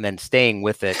people and then staying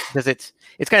with it, because it's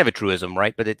kind of a truism,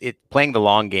 right? But it playing the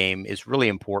long game is really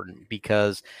important,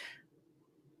 because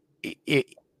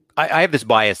I have this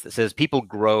bias that says people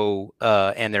grow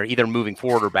and they're either moving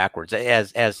forward or backwards.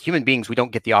 As human beings, we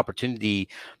don't get the opportunity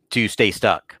to stay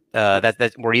stuck.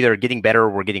 That we're either getting better or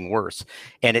we're getting worse,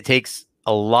 and it takes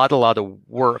a lot of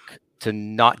work to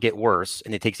not get worse,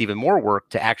 and it takes even more work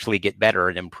to actually get better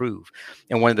and improve.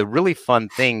 And one of the really fun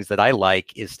things that I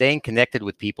like is staying connected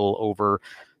with people over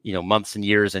months and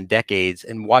years and decades,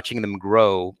 and watching them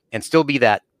grow and still be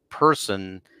that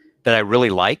person that I really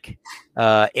like,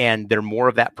 and they're more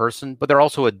of that person, but they're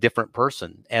also a different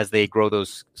person as they grow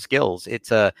those skills.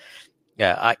 It's I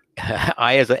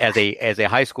as a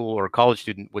high school or college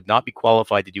student would not be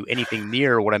qualified to do anything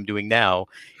near what I'm doing now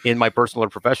in my personal or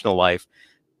professional life,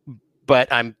 but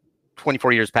I'm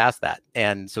 24 years past that,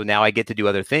 and so now I get to do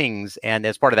other things. And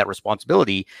as part of that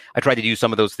responsibility, I try to do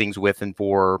some of those things with and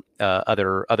for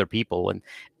other people, and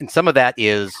some of that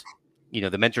is the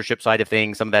mentorship side of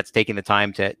things. Some of that's taking the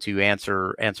time to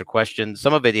answer questions.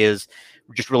 Some of it is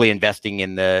just really investing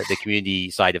in the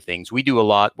community side of things. We do a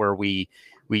lot where we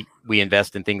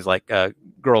invest in things like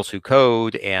Girls Who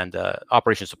Code and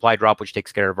Operation Supply Drop, which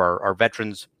takes care of our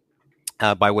veterans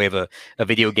by way of a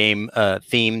video game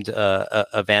themed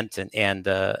event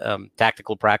and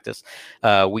tactical practice.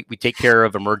 We take care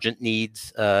of emergent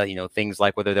needs, things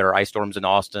like whether there are ice storms in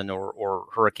Austin or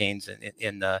hurricanes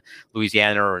in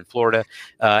Louisiana or in Florida.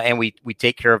 And we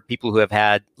take care of people who have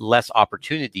had less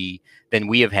opportunity than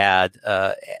we have had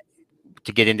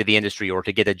to get into the industry or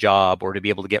to get a job or to be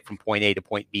able to get from point A to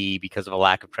point B because of a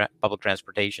lack of public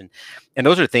transportation. And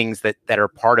those are things that are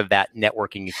part of that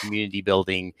networking and community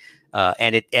building.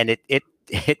 And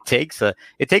it takes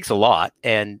a lot.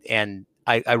 And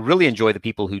I really enjoy the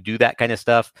people who do that kind of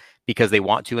stuff because they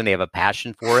want to and they have a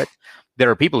passion for it. There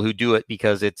are people who do it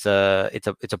because it's a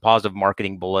positive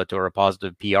marketing bullet or a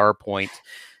positive PR point.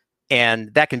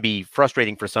 And that can be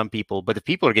frustrating for some people, but if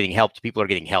people are getting helped, people are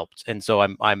getting helped. And so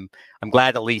I'm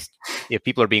glad, at least if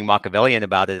people are being Machiavellian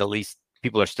about it, at least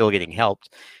people are still getting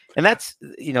helped. And that's,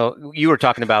 you were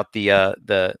talking about the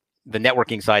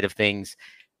networking side of things.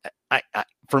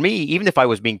 For me, even if I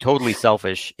was being totally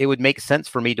selfish, it would make sense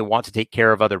for me to want to take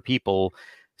care of other people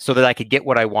so that I could get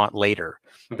what I want later.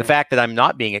 Mm-hmm. The fact that I'm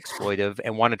not being exploitive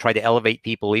and want to try to elevate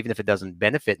people, even if it doesn't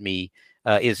benefit me,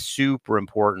 is super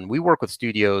important. We work with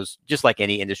studios just like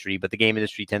any industry, but the game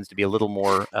industry tends to be a little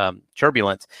more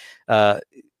turbulent.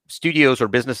 Studios or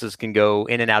businesses can go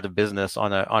in and out of business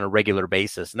on a regular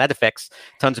basis, and that affects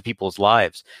tons of people's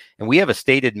lives. And we have a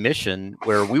stated mission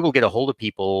where we will get a hold of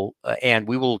people and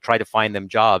we will try to find them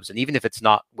jobs. And even if it's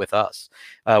not with us,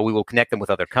 we will connect them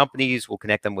with other companies, we'll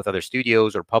connect them with other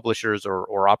studios or publishers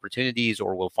or opportunities,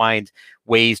 or we'll find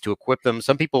ways to equip them.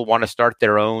 Some people want to start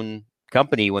their own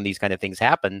company when these kind of things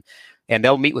happen, and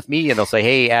they'll meet with me and they'll say,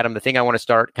 "Hey, Adam, the thing I want to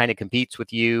start kind of competes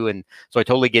with you, and so I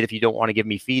totally get if you don't want to give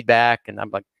me feedback." And I'm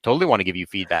like, totally want to give you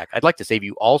feedback. I'd like to save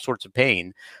you all sorts of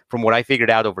pain from what I figured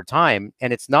out over time.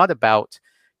 And it's not about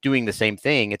doing the same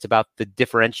thing. It's about the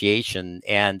differentiation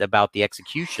and about the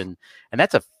execution. And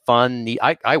that's a fun,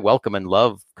 I welcome and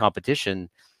love competition,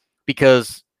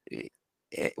 because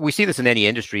we see this in any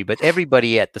industry, but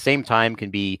everybody at the same time can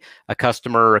be a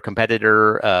customer, a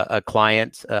competitor, a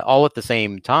client, all at the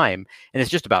same time. And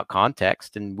it's just about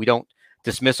context. And we don't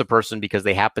dismiss a person because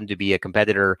they happen to be a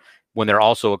competitor when they're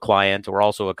also a client or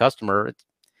also a customer.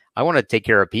 I want to take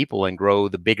care of people and grow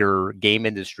the bigger game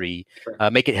industry,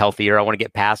 make it healthier. I want to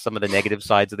get past some of the negative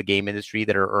sides of the game industry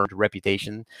that are earned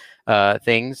reputation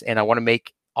things. And I want to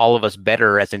make all of us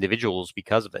better as individuals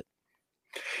because of it.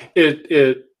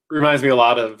 It reminds me a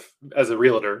lot of, as a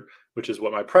realtor, which is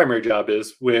what my primary job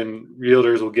is, when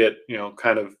realtors will get,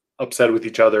 kind of upset with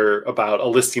each other about a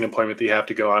listing appointment that you have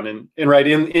to go on. And right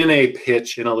in a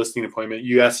pitch, in a listing appointment,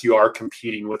 yes, you are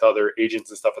competing with other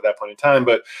agents and stuff at that point in time.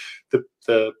 But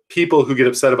the people who get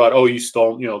upset about, oh, you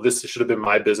stole, this should have been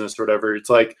my business or whatever. It's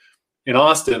like in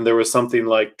Austin, there was something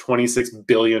like $26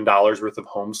 billion worth of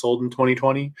homes sold in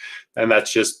 2020. And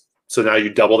that's just, so now you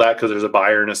double that because there's a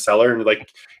buyer and a seller. And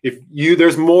like,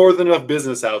 there's more than enough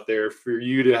business out there for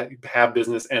you to have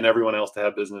business and everyone else to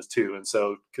have business too. And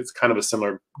so it's kind of a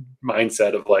similar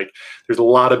mindset of like, there's a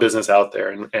lot of business out there,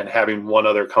 and having one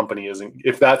other company isn't,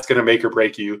 if that's going to make or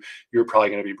break you, you're probably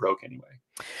going to be broke anyway.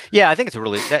 Yeah, I think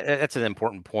it's that's an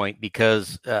important point,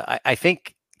 because I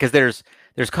think, because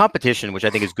there's competition, which I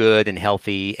think is good and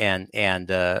healthy and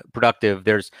productive.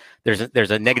 There's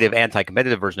a negative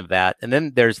anti-competitive version of that, and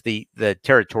then there's the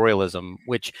territorialism,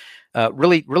 which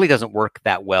really doesn't work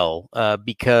that well,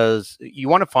 because you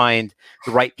want to find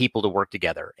the right people to work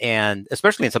together, and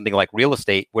especially in something like real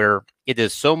estate, where it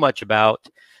is so much about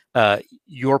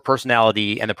your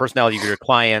personality and the personality of your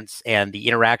clients and the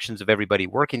interactions of everybody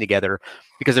working together,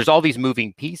 because there's all these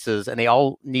moving pieces and they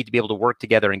all need to be able to work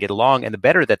together and get along. And the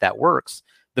better that works,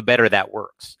 the better that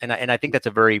works. And I think that's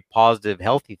a very positive,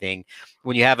 healthy thing.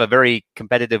 When you have a very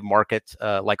competitive market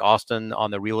like Austin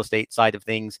on the real estate side of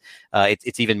things,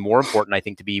 it's even more important, I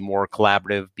think, to be more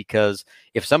collaborative, because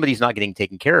if somebody's not getting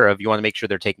taken care of, you want to make sure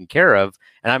they're taken care of.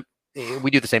 And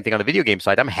we do the same thing on the video game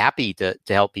side. I'm happy to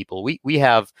help people. We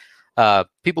have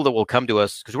people that will come to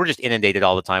us because we're just inundated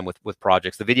all the time with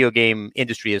projects. The video game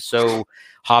industry is so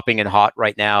hopping and hot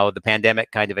right now. The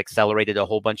pandemic kind of accelerated a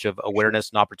whole bunch of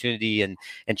awareness and opportunity and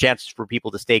chances for people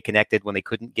to stay connected when they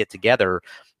couldn't get together,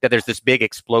 that there's this big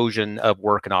explosion of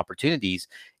work and opportunities.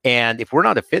 And if we're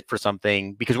not a fit for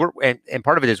something, because and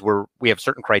part of it is we have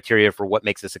certain criteria for what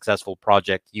makes a successful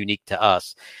project unique to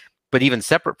us. But even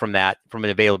separate from that, from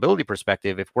an availability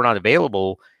perspective, if we're not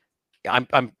available, I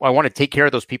want to take care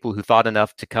of those people who thought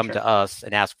enough to come to us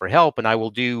and ask for help. And I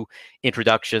will do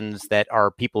introductions that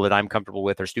are people that I'm comfortable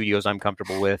with, or studios I'm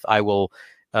comfortable with.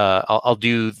 I'll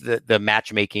do the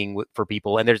matchmaking for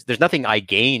people, and there's nothing I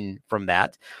gain from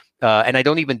that. And I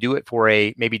don't even do it for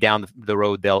maybe down the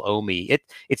road they'll owe me.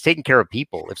 It's taking care of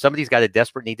people. If somebody's got a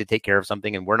desperate need to take care of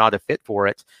something and we're not a fit for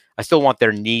it, I still want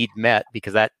their need met,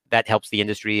 because that helps the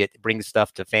industry. It brings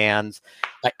stuff to fans.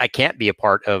 I can't be a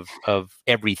part of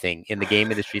everything in the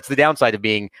game industry. It's the downside of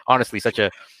being, honestly, such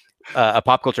a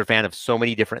pop culture fan of so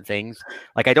many different things.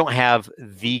 Like, I don't have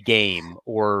the game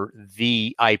or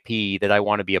the IP that I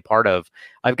want to be a part of.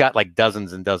 I've got like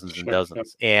dozens and dozens and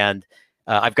dozens. And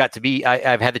I've had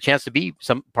the chance to be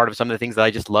some part of some of the things that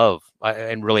I just love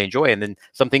and really enjoy. And then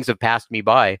some things have passed me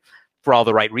by for all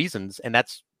the right reasons. And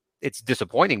it's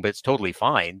disappointing, but it's totally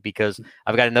fine, because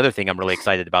I've got another thing I'm really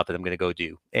excited about that I'm going to go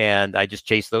do. And I just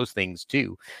chase those things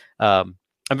too. I'm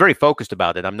very focused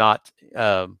about it. I'm not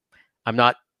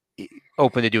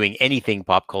open to doing anything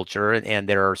pop culture, and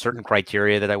there are certain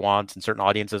criteria that I want, and certain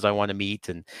audiences I want to meet,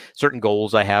 and certain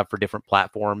goals I have for different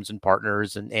platforms and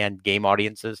partners and game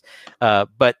audiences.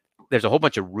 But there's a whole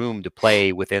bunch of room to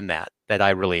play within that I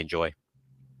really enjoy.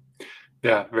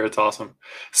 Yeah, it's awesome.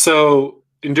 So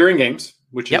Enduring Games,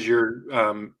 which is your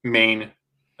main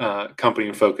company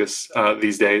and focus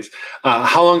these days,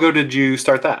 how long ago did you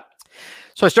start that?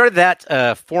 So I started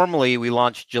that formally. We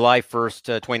launched July 1st,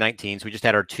 2019. So we just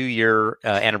had our 2-year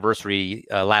anniversary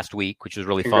last week, which was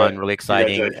really fun, really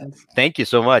exciting. Thank you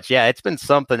so much. Yeah, it's been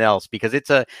something else, because it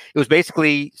was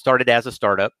basically started as a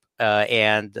startup,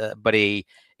 but a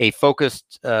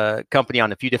focused company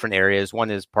on a few different areas.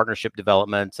 One is partnership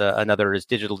development, another is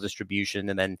digital distribution,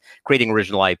 and then creating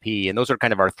original IP. And those are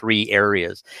kind of our 3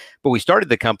 areas. But we started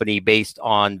the company based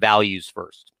on values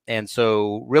first. And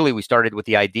so really we started with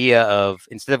the idea of,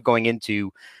 instead of going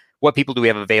into what people do we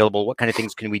have available, what kind of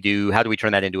things can we do, how do we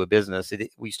turn that into a business,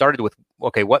 we started with,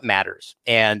 okay, what matters?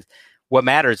 And What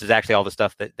matters is actually all the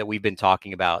stuff that we've been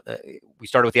talking about. We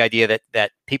started with the idea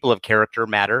that people of character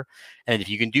matter. And if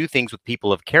you can do things with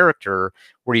people of character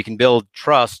where you can build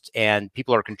trust and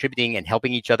people are contributing and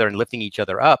helping each other and lifting each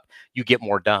other up, you get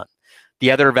more done.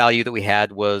 The other value that we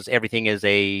had was everything's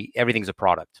a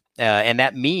product. And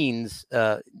that means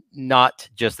not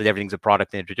just that everything's a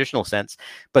product in a traditional sense,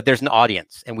 but there's an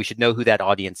audience, and we should know who that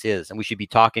audience is. And we should be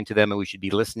talking to them, and we should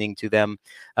be listening to them,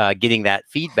 getting that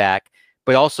feedback.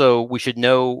 But also we should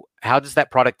know, how does that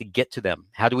product get to them?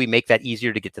 How do we make that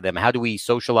easier to get to them? How do we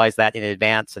socialize that in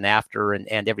advance and after and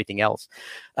everything else?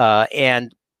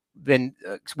 And then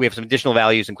we have some additional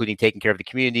values, including taking care of the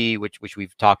community, which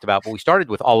we've talked about. But we started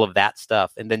with all of that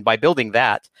stuff. And then by building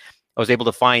that, I was able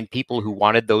to find people who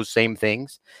wanted those same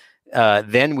things.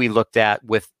 Then we looked at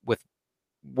with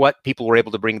what people were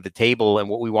able to bring to the table and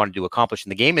what we wanted to accomplish in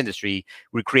the game industry.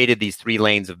 We created these 3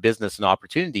 lanes of business and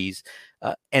opportunities,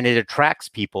 and it attracts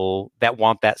people that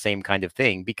want that same kind of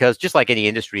thing. Because just like any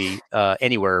industry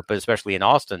anywhere, but especially in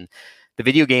Austin, the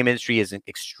video game industry is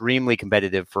extremely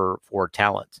competitive for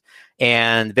talent.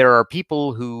 And there are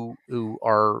people who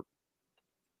are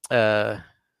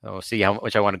see how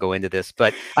much I want to go into this,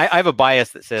 but I have a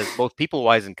bias that says both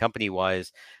people-wise and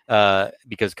company-wise,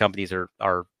 because companies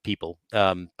are people.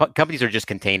 Companies are just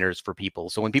containers for people.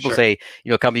 So when people say,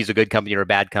 a company is a good company or a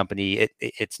bad company,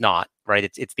 it's not, right?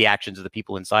 It's the actions of the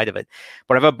people inside of it.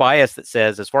 But I have a bias that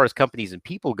says, as far as companies and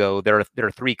people go, there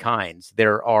are 3 kinds.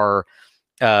 There are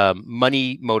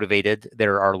money motivated,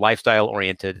 there are lifestyle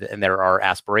oriented, and there are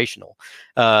aspirational.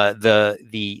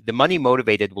 The money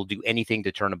motivated will do anything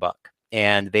to turn a buck,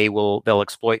 and they'll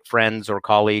exploit friends or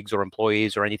colleagues or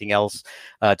employees or anything else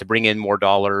to bring in more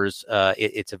dollars.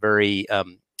 It's a very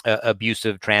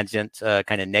abusive, transient,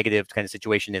 kind of negative kind of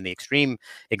situation in the extreme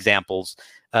examples,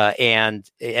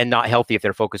 and not healthy if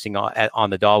they're focusing on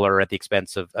the dollar at the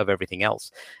expense of everything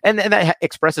else. And that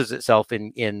expresses itself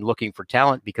in looking for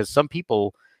talent, because some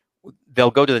people,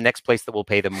 they'll go to the next place that will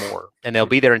pay them more, and they'll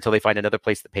be there until they find another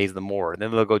place that pays them more, and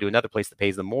then they'll go to another place that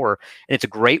pays them more. And it's a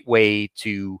great way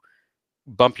to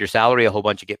bump your salary a whole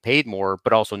bunch and get paid more,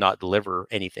 but also not deliver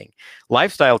anything.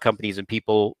 Lifestyle companies and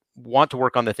people want to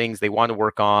work on the things they want to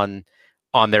work on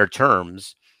their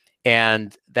terms.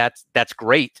 And that's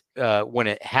great when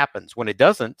it happens. When it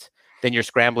doesn't, then you're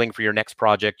scrambling for your next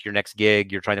project, your next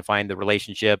gig. You're trying to find the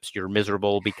relationships. You're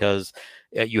miserable because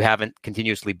you haven't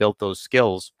continuously built those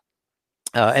skills.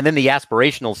 And then the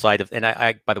aspirational side of, and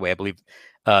I by the way, I believe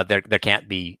there can't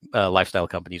be lifestyle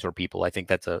companies or people. I think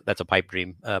that's a pipe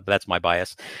dream, but that's my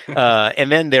bias.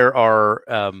 And then there are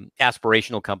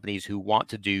aspirational companies who want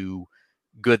to do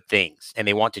good things, and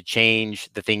they want to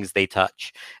change the things they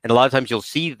touch. And a lot of times you'll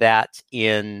see that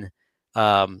in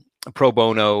pro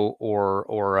bono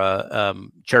or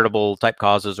charitable type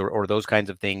causes or those kinds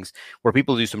of things, where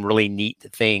people do some really neat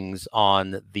things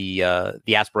on the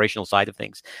aspirational side of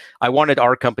things. I wanted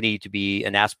our company to be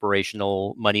an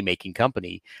aspirational money-making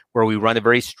company where we run a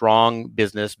very strong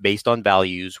business based on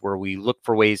values, where we look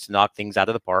for ways to knock things out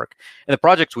of the park. And the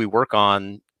projects we work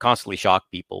on constantly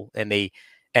shock people,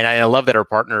 and I love that our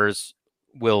partners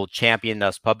will champion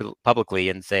us publicly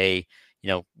and say,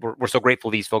 we're so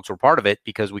grateful these folks were part of it,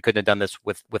 because we couldn't have done this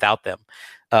without them.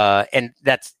 And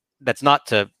that's not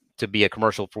to be a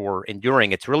commercial for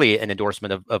Enduring. It's really an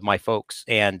endorsement of my folks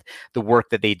and the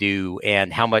work that they do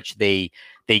and how much they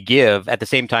give, at the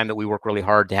same time that we work really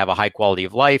hard to have a high quality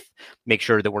of life, make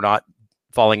sure that we're not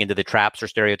falling into the traps or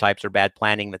stereotypes or bad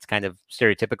planning that's kind of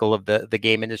stereotypical of the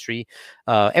game industry.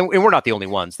 And we're not the only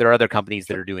ones. There are other companies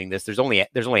that are doing this. There's only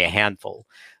a handful.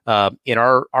 In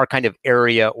our kind of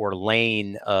area or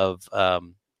lane of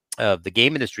the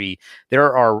game industry,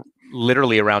 there are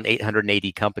literally around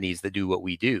 880 companies that do what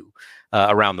we do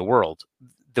around the world.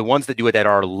 The ones that do it at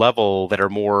our level, that are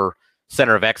more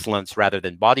center of excellence rather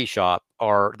than body shop,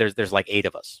 there's like 8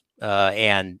 of us.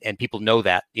 And people know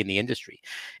that in the industry.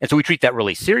 And so we treat that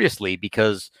really seriously,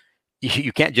 because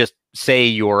you can't just say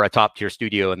you're a top tier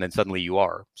studio and then suddenly you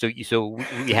are. So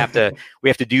we have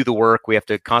to do the work. We have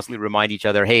to constantly remind each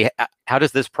other, hey, how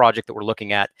does this project that we're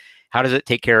looking at, how does it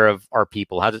take care of our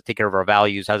people? How does it take care of our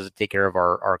values? How does it take care of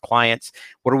our clients?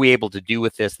 What are we able to do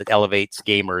with this that elevates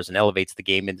gamers and elevates the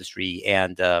game industry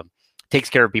and takes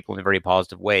care of people in a very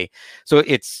positive way? So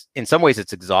it's, in some ways,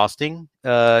 it's exhausting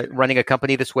running a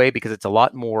company this way, because it's a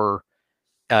lot more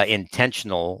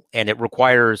intentional, and it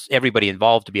requires everybody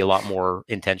involved to be a lot more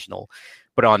intentional.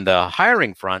 But on the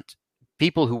hiring front,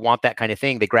 people who want that kind of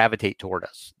thing, they gravitate toward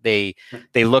us. They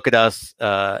look at us,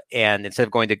 and instead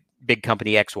of going to big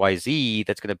company XYZ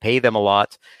that's going to pay them a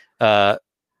lot,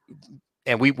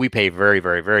 and we pay very,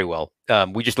 very, very well.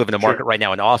 We just live in a market Sure. right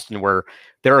now in Austin where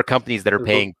there are companies that are Mhm.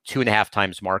 paying 2.5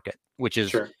 times market, which is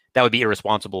Sure. that would be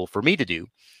irresponsible for me to do.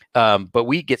 But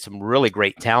we get some really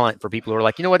great talent for people who are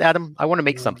like, you know what, Adam, I want to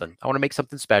make something. I want to make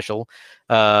something special.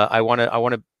 I want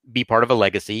to be part of a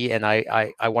legacy, and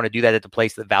I want to do that at the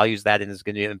place that values that and is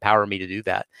going to empower me to do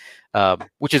that.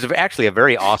 Which is actually a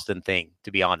very Austin thing,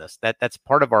 to be honest. That's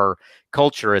part of our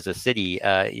culture as a city.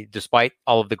 Despite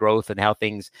all of the growth and how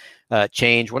things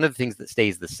change, one of the things that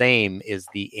stays the same is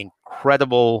the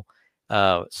incredible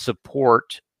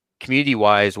support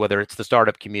community-wise, whether it's the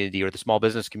startup community or the small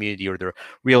business community or the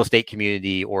real estate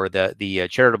community or the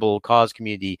charitable cause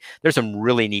community. There's some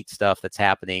really neat stuff that's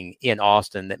happening in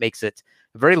Austin that makes it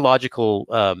a very logical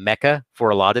mecca for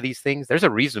a lot of these things. There's a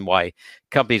reason why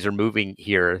companies are moving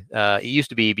here. It used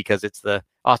to be because it's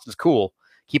Austin's cool,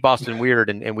 keep Austin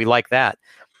weird, and we like that.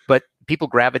 But people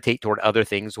gravitate toward other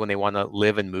things when they want to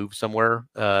live and move somewhere.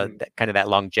 That kind of that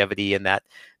longevity and that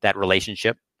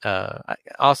relationship.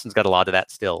 Austin's got a lot of that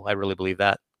still. I really believe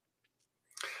that.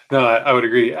 No, I would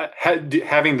agree.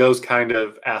 Having those kind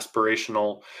of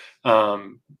aspirational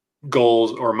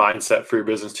goals or mindset for your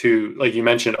business too, like you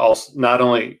mentioned, also not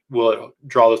only will it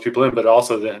draw those people in, but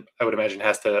also then I would imagine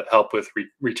has to help with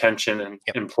retention and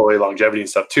employee longevity and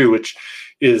stuff too, which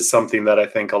is something that I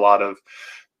think a lot of,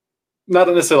 not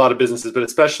necessarily a lot of businesses, but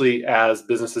especially as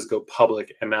businesses go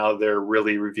public and now they're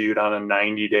really reviewed on a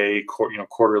 90-day,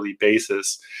 quarterly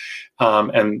basis,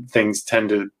 and things tend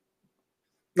to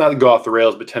not go off the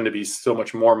rails, but tend to be so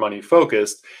much more money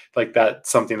focused. Like that's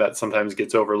something that sometimes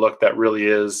gets overlooked. That really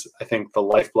is, I think, the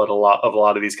lifeblood of a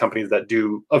lot of these companies that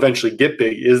do eventually get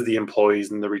big is the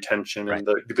employees and the retention and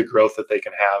the growth that they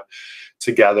can have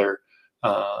together.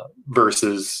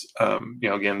 Versus,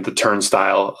 again, the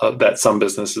turnstile that some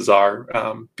businesses are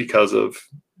because of,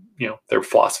 their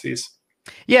philosophies.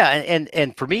 Yeah,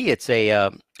 and for me, it's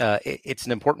it's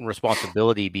an important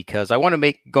responsibility because I want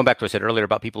to going back to what I said earlier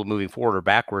about people moving forward or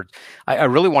backwards. I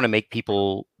really want to make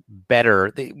people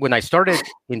better. When I started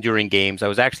Enduring Games, I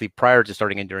was actually, prior to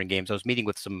starting Enduring Games, I was meeting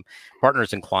with some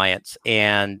partners and clients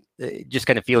and just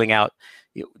kind of feeling out,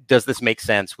 does this make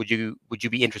sense? Would you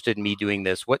be interested in me doing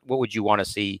this? What would you want to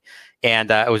see?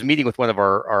 And I was meeting with one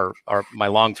of my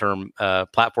long-term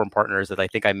platform partners that I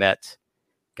think I met,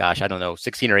 gosh, I don't know,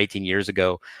 16 or 18 years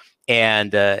ago.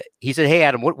 And he said, hey,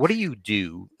 Adam, what do you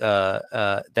do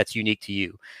that's unique to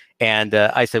you? And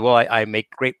I said, well, I make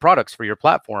great products for your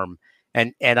platform.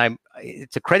 And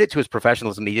it's a credit to his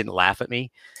professionalism. He didn't laugh at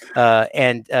me.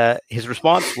 And his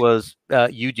response was,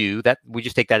 you do that. We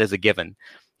just take that as a given.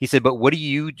 He said, but what do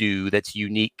you do that's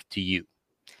unique to you?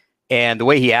 And the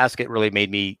way he asked it really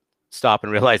made me stop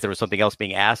and realize there was something else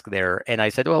being asked there. And I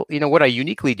said, well, what I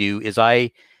uniquely do is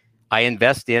I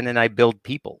invest in and I build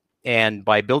people. And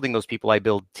by building those people, I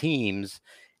build teams.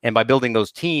 And by building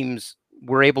those teams,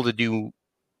 we're able to do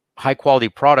high quality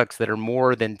products that are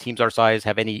more than teams our size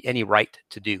have any right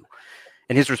to do.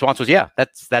 And his response was, yeah,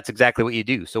 that's exactly what you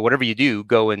do. So whatever you do,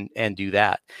 go and do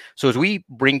that. So as we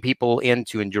bring people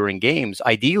into Enduring Games,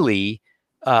 ideally,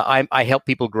 I help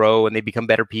people grow and they become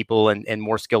better people and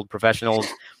more skilled professionals.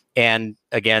 And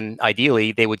again,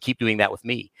 ideally, they would keep doing that with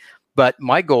me. But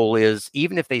my goal is,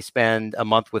 even if they spend a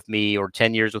month with me or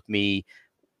 10 years with me,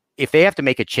 if they have to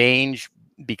make a change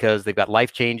because they've got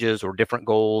life changes or different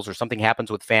goals or something happens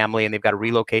with family and they've got to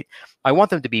relocate, I want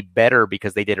them to be better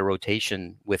because they did a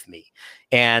rotation with me.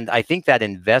 And I think that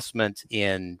investment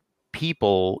in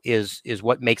people is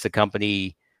what makes a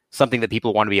company something that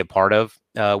people want to be a part of,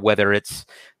 whether it's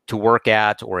to work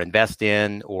at or invest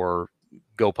in or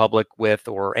go public with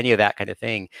or any of that kind of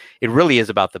thing. It really is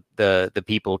about the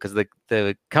people, because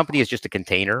the company is just a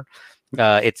container.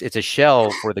 It's a shell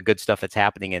for the good stuff that's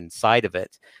happening inside of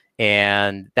it,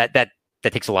 and that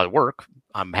takes a lot of work.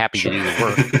 I'm happy to do the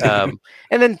work.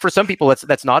 And then for some people,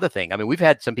 that's not a thing. I mean, we've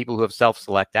had some people who have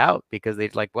self-select out because they're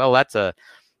like, well, that's a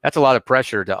lot of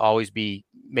pressure to always be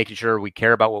making sure we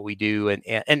care about what we do. And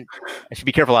I should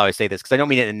be careful how I say this because I don't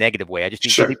mean it in a negative way. I just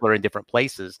mean some people are in different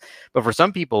places. But for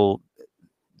some people,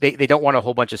 they don't want a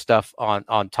whole bunch of stuff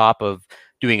on top of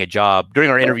doing a job. During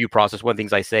our interview process, one of the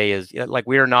things I say is, like,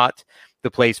 we are not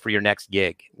the place for your next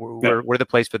gig. We're the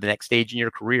place for the next stage in your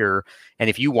career.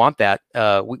 And if you want that,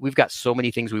 we've got so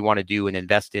many things we want to do and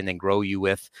invest in and grow you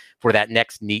with for that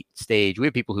next neat stage. We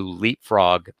have people who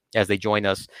leapfrog as they join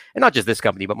us, and not just this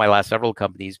company, but my last several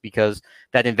companies, because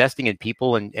that investing in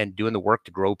people and doing the work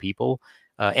to grow people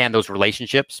and those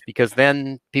relationships, because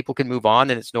then people can move on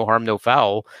and it's no harm, no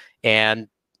foul. And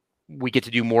we get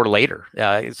to do more later.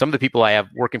 Some of the people I have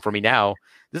working for me now,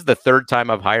 this is the third time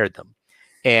I've hired them.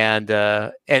 and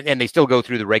they still go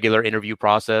through the regular interview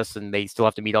process, and they still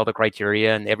have to meet all the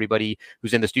criteria, and everybody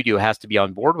who's in the studio has to be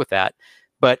on board with that.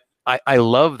 But I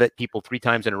love that people 3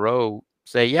 times in a row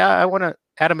say, yeah, I want to,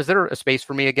 Adam, is there a space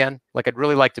for me again? Like, I'd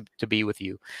really like to be with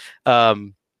you.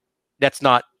 That's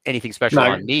not anything special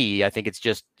on me. I think it's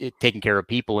just taking care of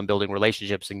people and building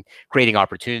relationships and creating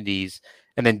opportunities,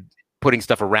 and then putting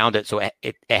stuff around it so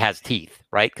it has teeth,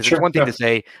 right? Because it's one thing to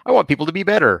say, I want people to be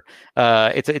better.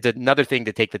 It's another thing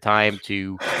to take the time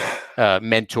to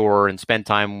mentor and spend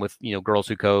time with, Girls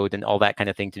Who Code and all that kind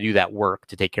of thing, to do that work,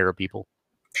 to take care of people.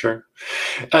 Sure.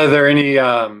 Are there any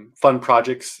fun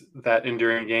projects that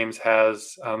Enduring Games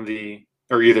has on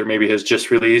or either maybe has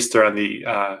just released or on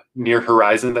the near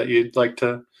horizon that you'd like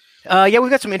to? Yeah, we've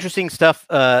got some interesting stuff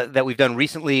that we've done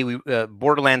recently.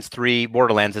 Borderlands 3.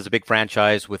 Borderlands is a big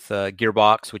franchise with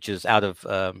Gearbox, which is out of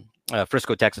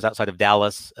Frisco, Texas, outside of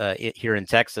Dallas, here in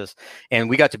Texas. And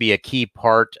we got to be a key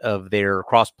part of their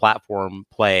cross-platform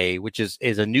play, which is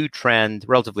a new trend,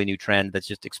 relatively new trend that's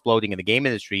just exploding in the game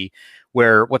industry,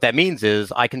 where what that means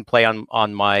is I can play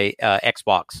on my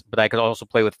Xbox, but I could also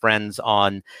play with friends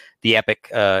on the Epic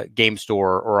Game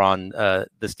Store or on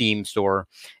the Steam Store.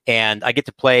 And I get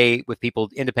to play with people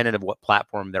independent of what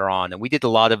platform they're on. And we did a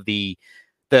lot of the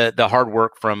hard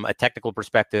work from a technical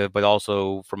perspective, but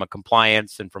also from a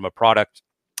compliance and from a product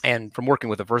and from working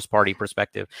with a first party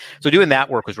perspective. So doing that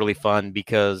work was really fun,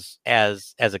 because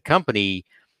as a company,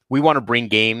 we want to bring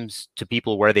games to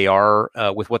people where they are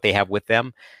with what they have with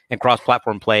them, and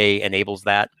cross-platform play enables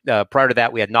that. Prior to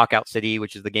that, we had Knockout City,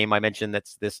 which is the game I mentioned.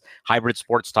 That's this hybrid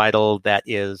sports title that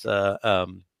is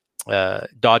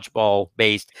dodgeball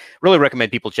based. Really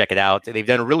recommend people check it out. They've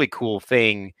done a really cool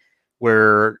thing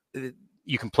where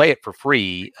you can play it for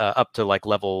free up to like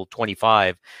level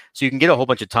 25. So you can get a whole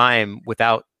bunch of time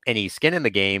without any skin in the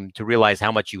game to realize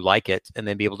how much you like it, and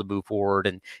then be able to move forward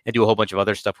and do a whole bunch of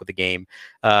other stuff with the game.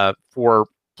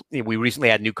 We recently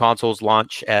had new consoles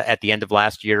launch at the end of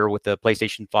last year with the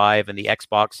PlayStation 5 and the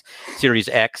Xbox Series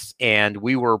X, and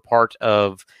we were part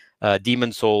of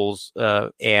Demon's Souls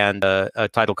and a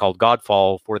title called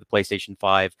Godfall for the PlayStation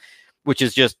 5, which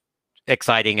is just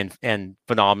exciting and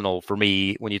phenomenal for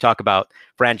me. When you talk about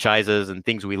franchises and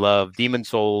things we love, Demon's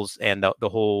Souls and the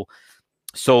whole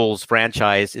Souls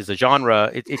franchise is a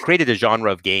genre. It created a genre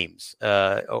of games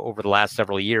over the last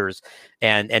several years,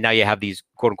 and now you have these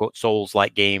quote unquote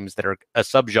Souls-like games that are a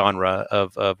subgenre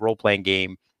of role-playing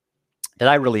game that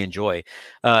I really enjoy.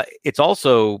 It's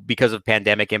also because of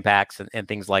pandemic impacts and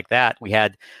things like that. We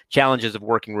had challenges of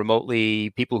working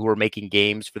remotely, people who were making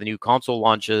games for the new console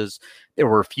launches. There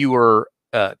were fewer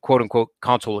quote unquote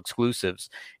console exclusives,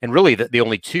 and really the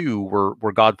only two were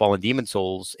Godfall and Demon's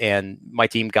Souls, and my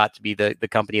team got to be the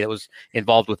company that was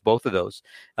involved with both of those,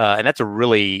 and that's a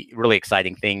really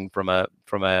exciting thing from a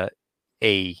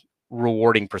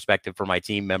rewarding perspective for my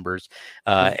team members,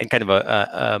 and kind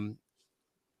of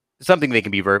something they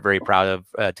can be very, very proud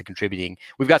of to contributing.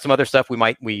 We've got some other stuff we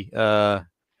might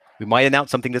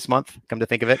announce something this month, come to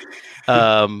think of it.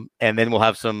 And then we'll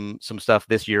have some stuff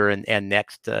this year and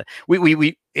next. The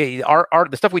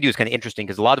stuff we do is kind of interesting,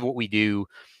 because a lot of what we do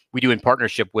in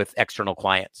partnership with external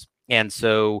clients. And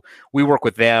so we work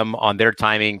with them on their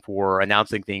timing for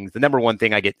announcing things. The number one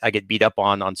thing I get beat up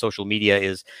on social media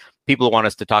is people who want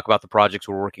us to talk about the projects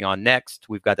we're working on next.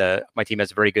 We've got my team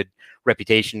has a very good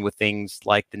reputation with things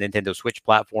like the Nintendo Switch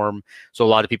platform. So a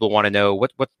lot of people want to know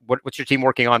what's your team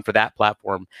working on for that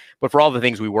platform. But for all the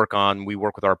things we work on, we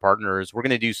work with our partners. We're going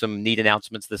to do some neat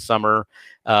announcements this summer,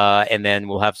 and then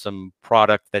we'll have some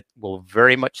product that will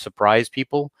very much surprise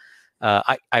people.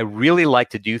 I really like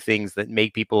to do things that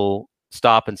make people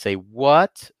stop and say,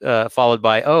 what? Followed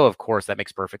by, oh, of course, that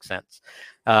makes perfect sense.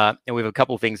 And we have a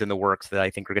couple of things in the works that I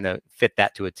think are going to fit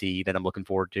that to a T that I'm looking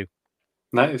forward to.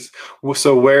 Nice. Well,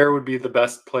 so where would be the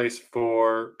best place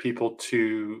for people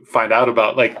to find out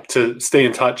about, like, to stay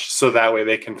in touch, so that way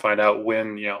they can find out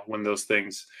when those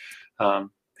things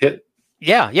hit?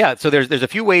 Yeah. So there's a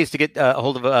few ways to get a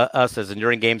hold of us as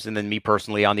Enduring Games, and then me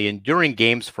personally. On the Enduring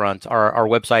Games front, our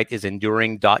website is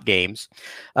enduring.games,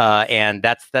 and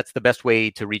that's the best way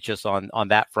to reach us on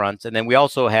that front. And then we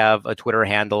also have a Twitter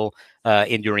handle,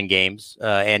 Enduring Games,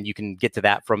 and you can get to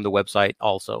that from the website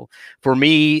also. For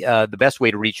me, the best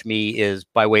way to reach me is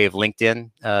by way of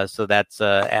LinkedIn. So that's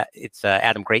it's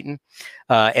Adam Creighton,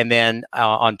 and then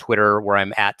on Twitter, where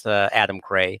I'm at Adam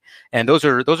Cray. And those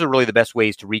are really the best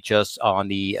ways to reach us on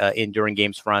the Enduring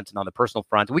Games front. And on the personal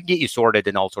front, we can get you sorted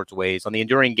in all sorts of ways. On the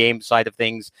Enduring Games side of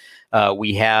things,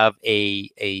 we have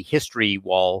a history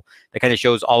wall that kind of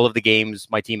shows all of the games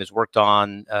my team has worked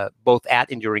on, both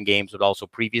at Enduring Games, but also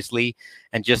previously.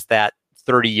 And just that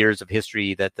 30 years of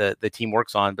history that the team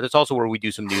works on, but it's also where we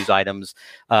do some news items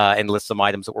and list some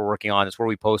items that we're working on. It's where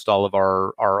we post all of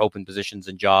our open positions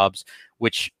and jobs,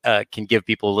 which can give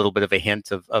people a little bit of a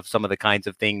hint of some of the kinds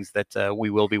of things that we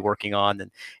will be working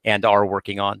on and are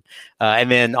working on.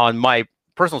 And then on my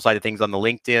personal side of things, on the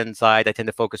LinkedIn side, I tend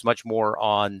to focus much more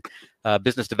on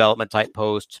business development type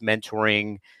posts,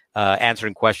 mentoring,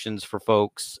 answering questions for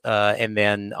folks. And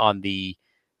then on the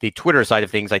Twitter side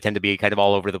of things, I tend to be kind of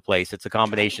all over the place. It's a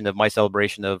combination of my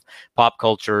celebration of pop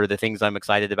culture, the things I'm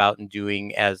excited about and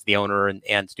doing as the owner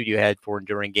and studio head for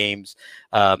Enduring Games,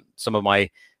 some of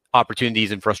my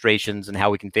opportunities and frustrations and how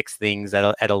we can fix things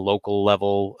at a local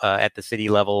level, at the city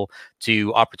level,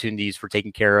 to opportunities for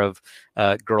taking care of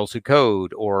Girls Who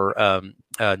Code or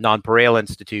Nonpareil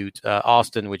Institute,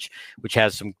 Austin, which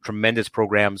has some tremendous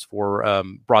programs for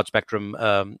broad spectrum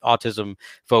autism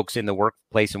folks in the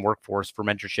workplace and workforce for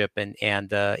mentorship and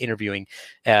interviewing.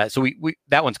 So we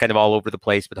that one's kind of all over the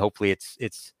place, but hopefully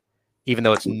it's even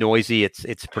though it's noisy,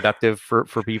 it's productive for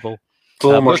people.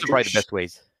 Those are probably the best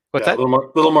ways. What's that? A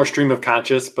little more stream of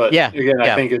conscious, but again,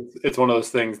 I think it's one of those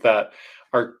things that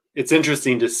it's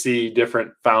interesting to see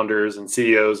different founders and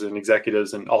CEOs and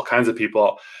executives and all kinds of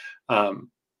people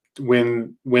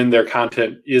when their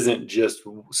content isn't just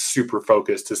super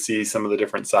focused, to see some of the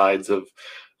different sides of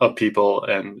people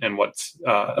and what's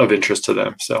of interest to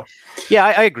them. So yeah,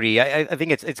 I agree. I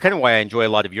think it's kind of why I enjoy a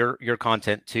lot of your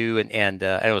content too, and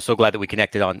I was so glad that we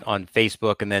connected on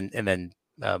Facebook, and then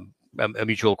a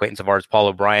mutual acquaintance of ours, Paul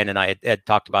O'Brien, and I had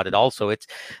talked about it also. It's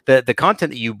the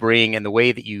content that you bring and the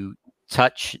way that you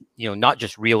touch, not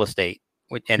just real estate.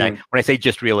 And when I say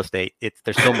just real estate,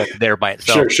 there's so much there by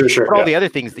itself. Sure. But all the other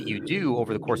things that you do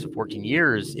over the course of 14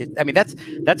 years,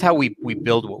 that's how we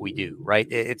build what we do, right?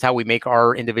 It's how we make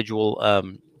our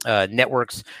individual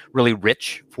networks really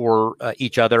rich for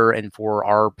each other and for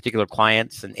our particular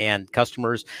clients and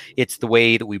customers. It's the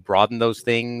way that we broaden those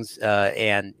things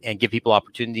and give people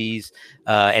opportunities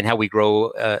and how we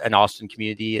grow an Austin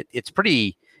community. It's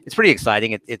pretty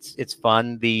exciting. It's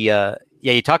fun.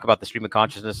 You talk about the stream of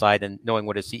consciousness side and knowing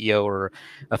what a CEO or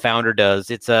a founder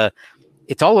does. It's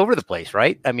all over the place,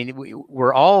 right? I mean,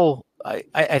 we're all,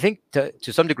 I think to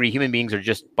some degree, human beings are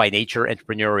just by nature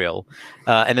entrepreneurial.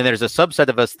 And then there's a subset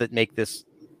of us that make this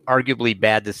arguably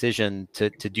bad decision to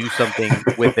do something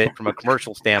with it from a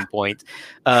commercial standpoint.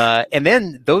 And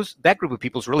then that group of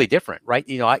people is really different, right?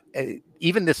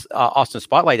 Even this Austin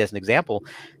Spotlight as an example,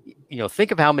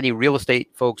 think of how many real estate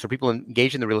folks or people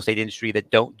engaged in the real estate industry that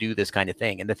don't do this kind of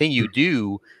thing. And the thing you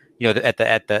do, at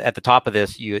the top of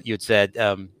this, you had said,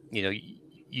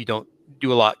 you don't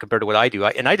do a lot compared to what I do.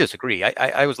 And I disagree.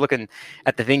 I was looking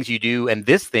at the things you do, and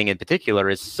this thing in particular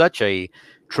is such a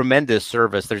tremendous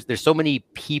service. There's so many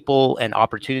people and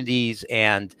opportunities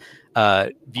and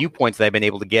viewpoints that I've been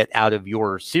able to get out of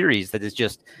your series that is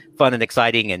just fun and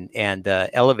exciting and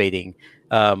elevating.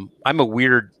 I'm a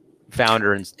weird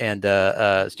founder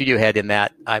and studio head in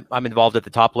that I'm involved at the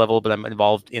top level, but I'm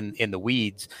involved in the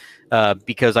weeds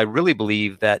because I really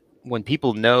believe that when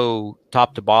people know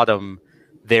top to bottom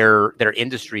their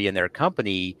industry and their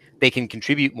company, they can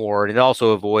contribute more, and it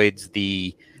also avoids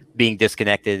the being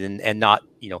disconnected and not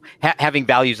having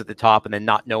values at the top and then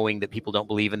not knowing that people don't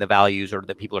believe in the values or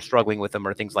that people are struggling with them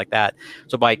or things like that.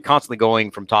 So by constantly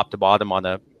going from top to bottom on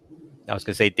I was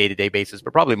going to say day-to-day basis,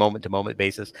 but probably moment-to-moment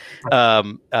basis,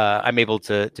 I'm able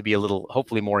to be a little,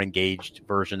 hopefully, more engaged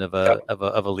version of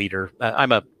a leader.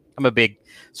 I'm a big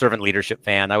servant leadership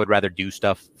fan. I would rather do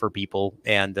stuff for people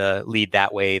and lead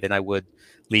that way than I would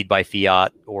lead by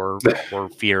fiat or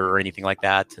fear or anything like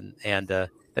that. And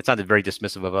that sounded very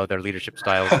dismissive of other leadership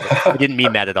styles. But I didn't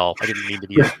mean that at all. I didn't mean to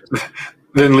be.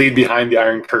 Then lead behind the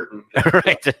Iron Curtain,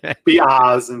 right? Be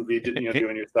Oz and be doing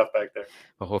your stuff back there.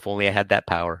 Well, if only I had that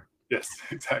power. Yes,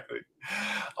 exactly.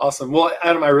 Awesome. Well,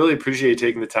 Adam, I really appreciate you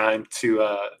taking the time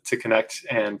to connect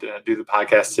and do the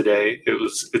podcast today.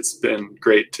 It's been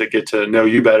great to get to know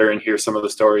you better and hear some of the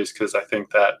stories, because I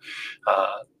think that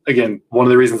again, one of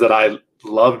the reasons that I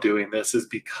love doing this is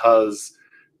because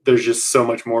there's just so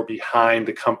much more behind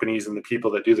the companies and the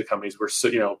people that do the companies.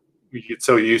 We get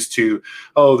so used to,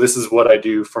 this is what I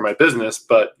do for my business,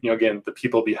 but again, the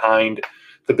people behind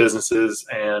the businesses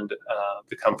and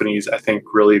the companies, I think,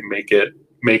 really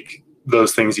make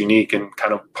those things unique and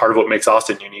kind of part of what makes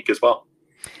Austin unique as well.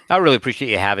 I really appreciate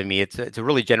you having me. It's a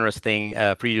really generous thing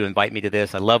for you to invite me to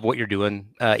this. I love what you're doing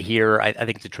here. I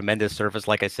think it's a tremendous service,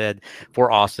 like I said,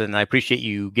 for Austin. I appreciate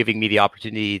you giving me the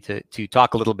opportunity to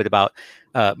talk a little bit about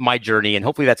my journey, and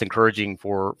hopefully that's encouraging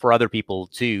for other people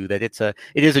too. That it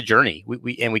is a journey.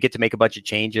 We get to make a bunch of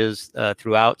changes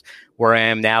throughout. Where I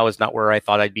am now is not where I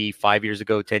thought I'd be 5 years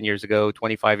ago, 10 years ago,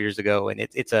 25 years ago, and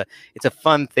it's a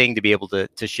fun thing to be able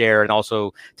to share and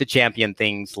also to champion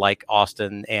things like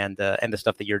Austin and the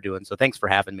stuff that you're doing. So thanks for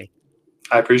having me.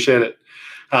 I appreciate it.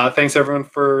 Thanks everyone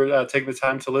for taking the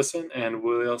time to listen, and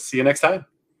we'll see you next time.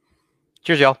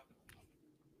 Cheers, y'all.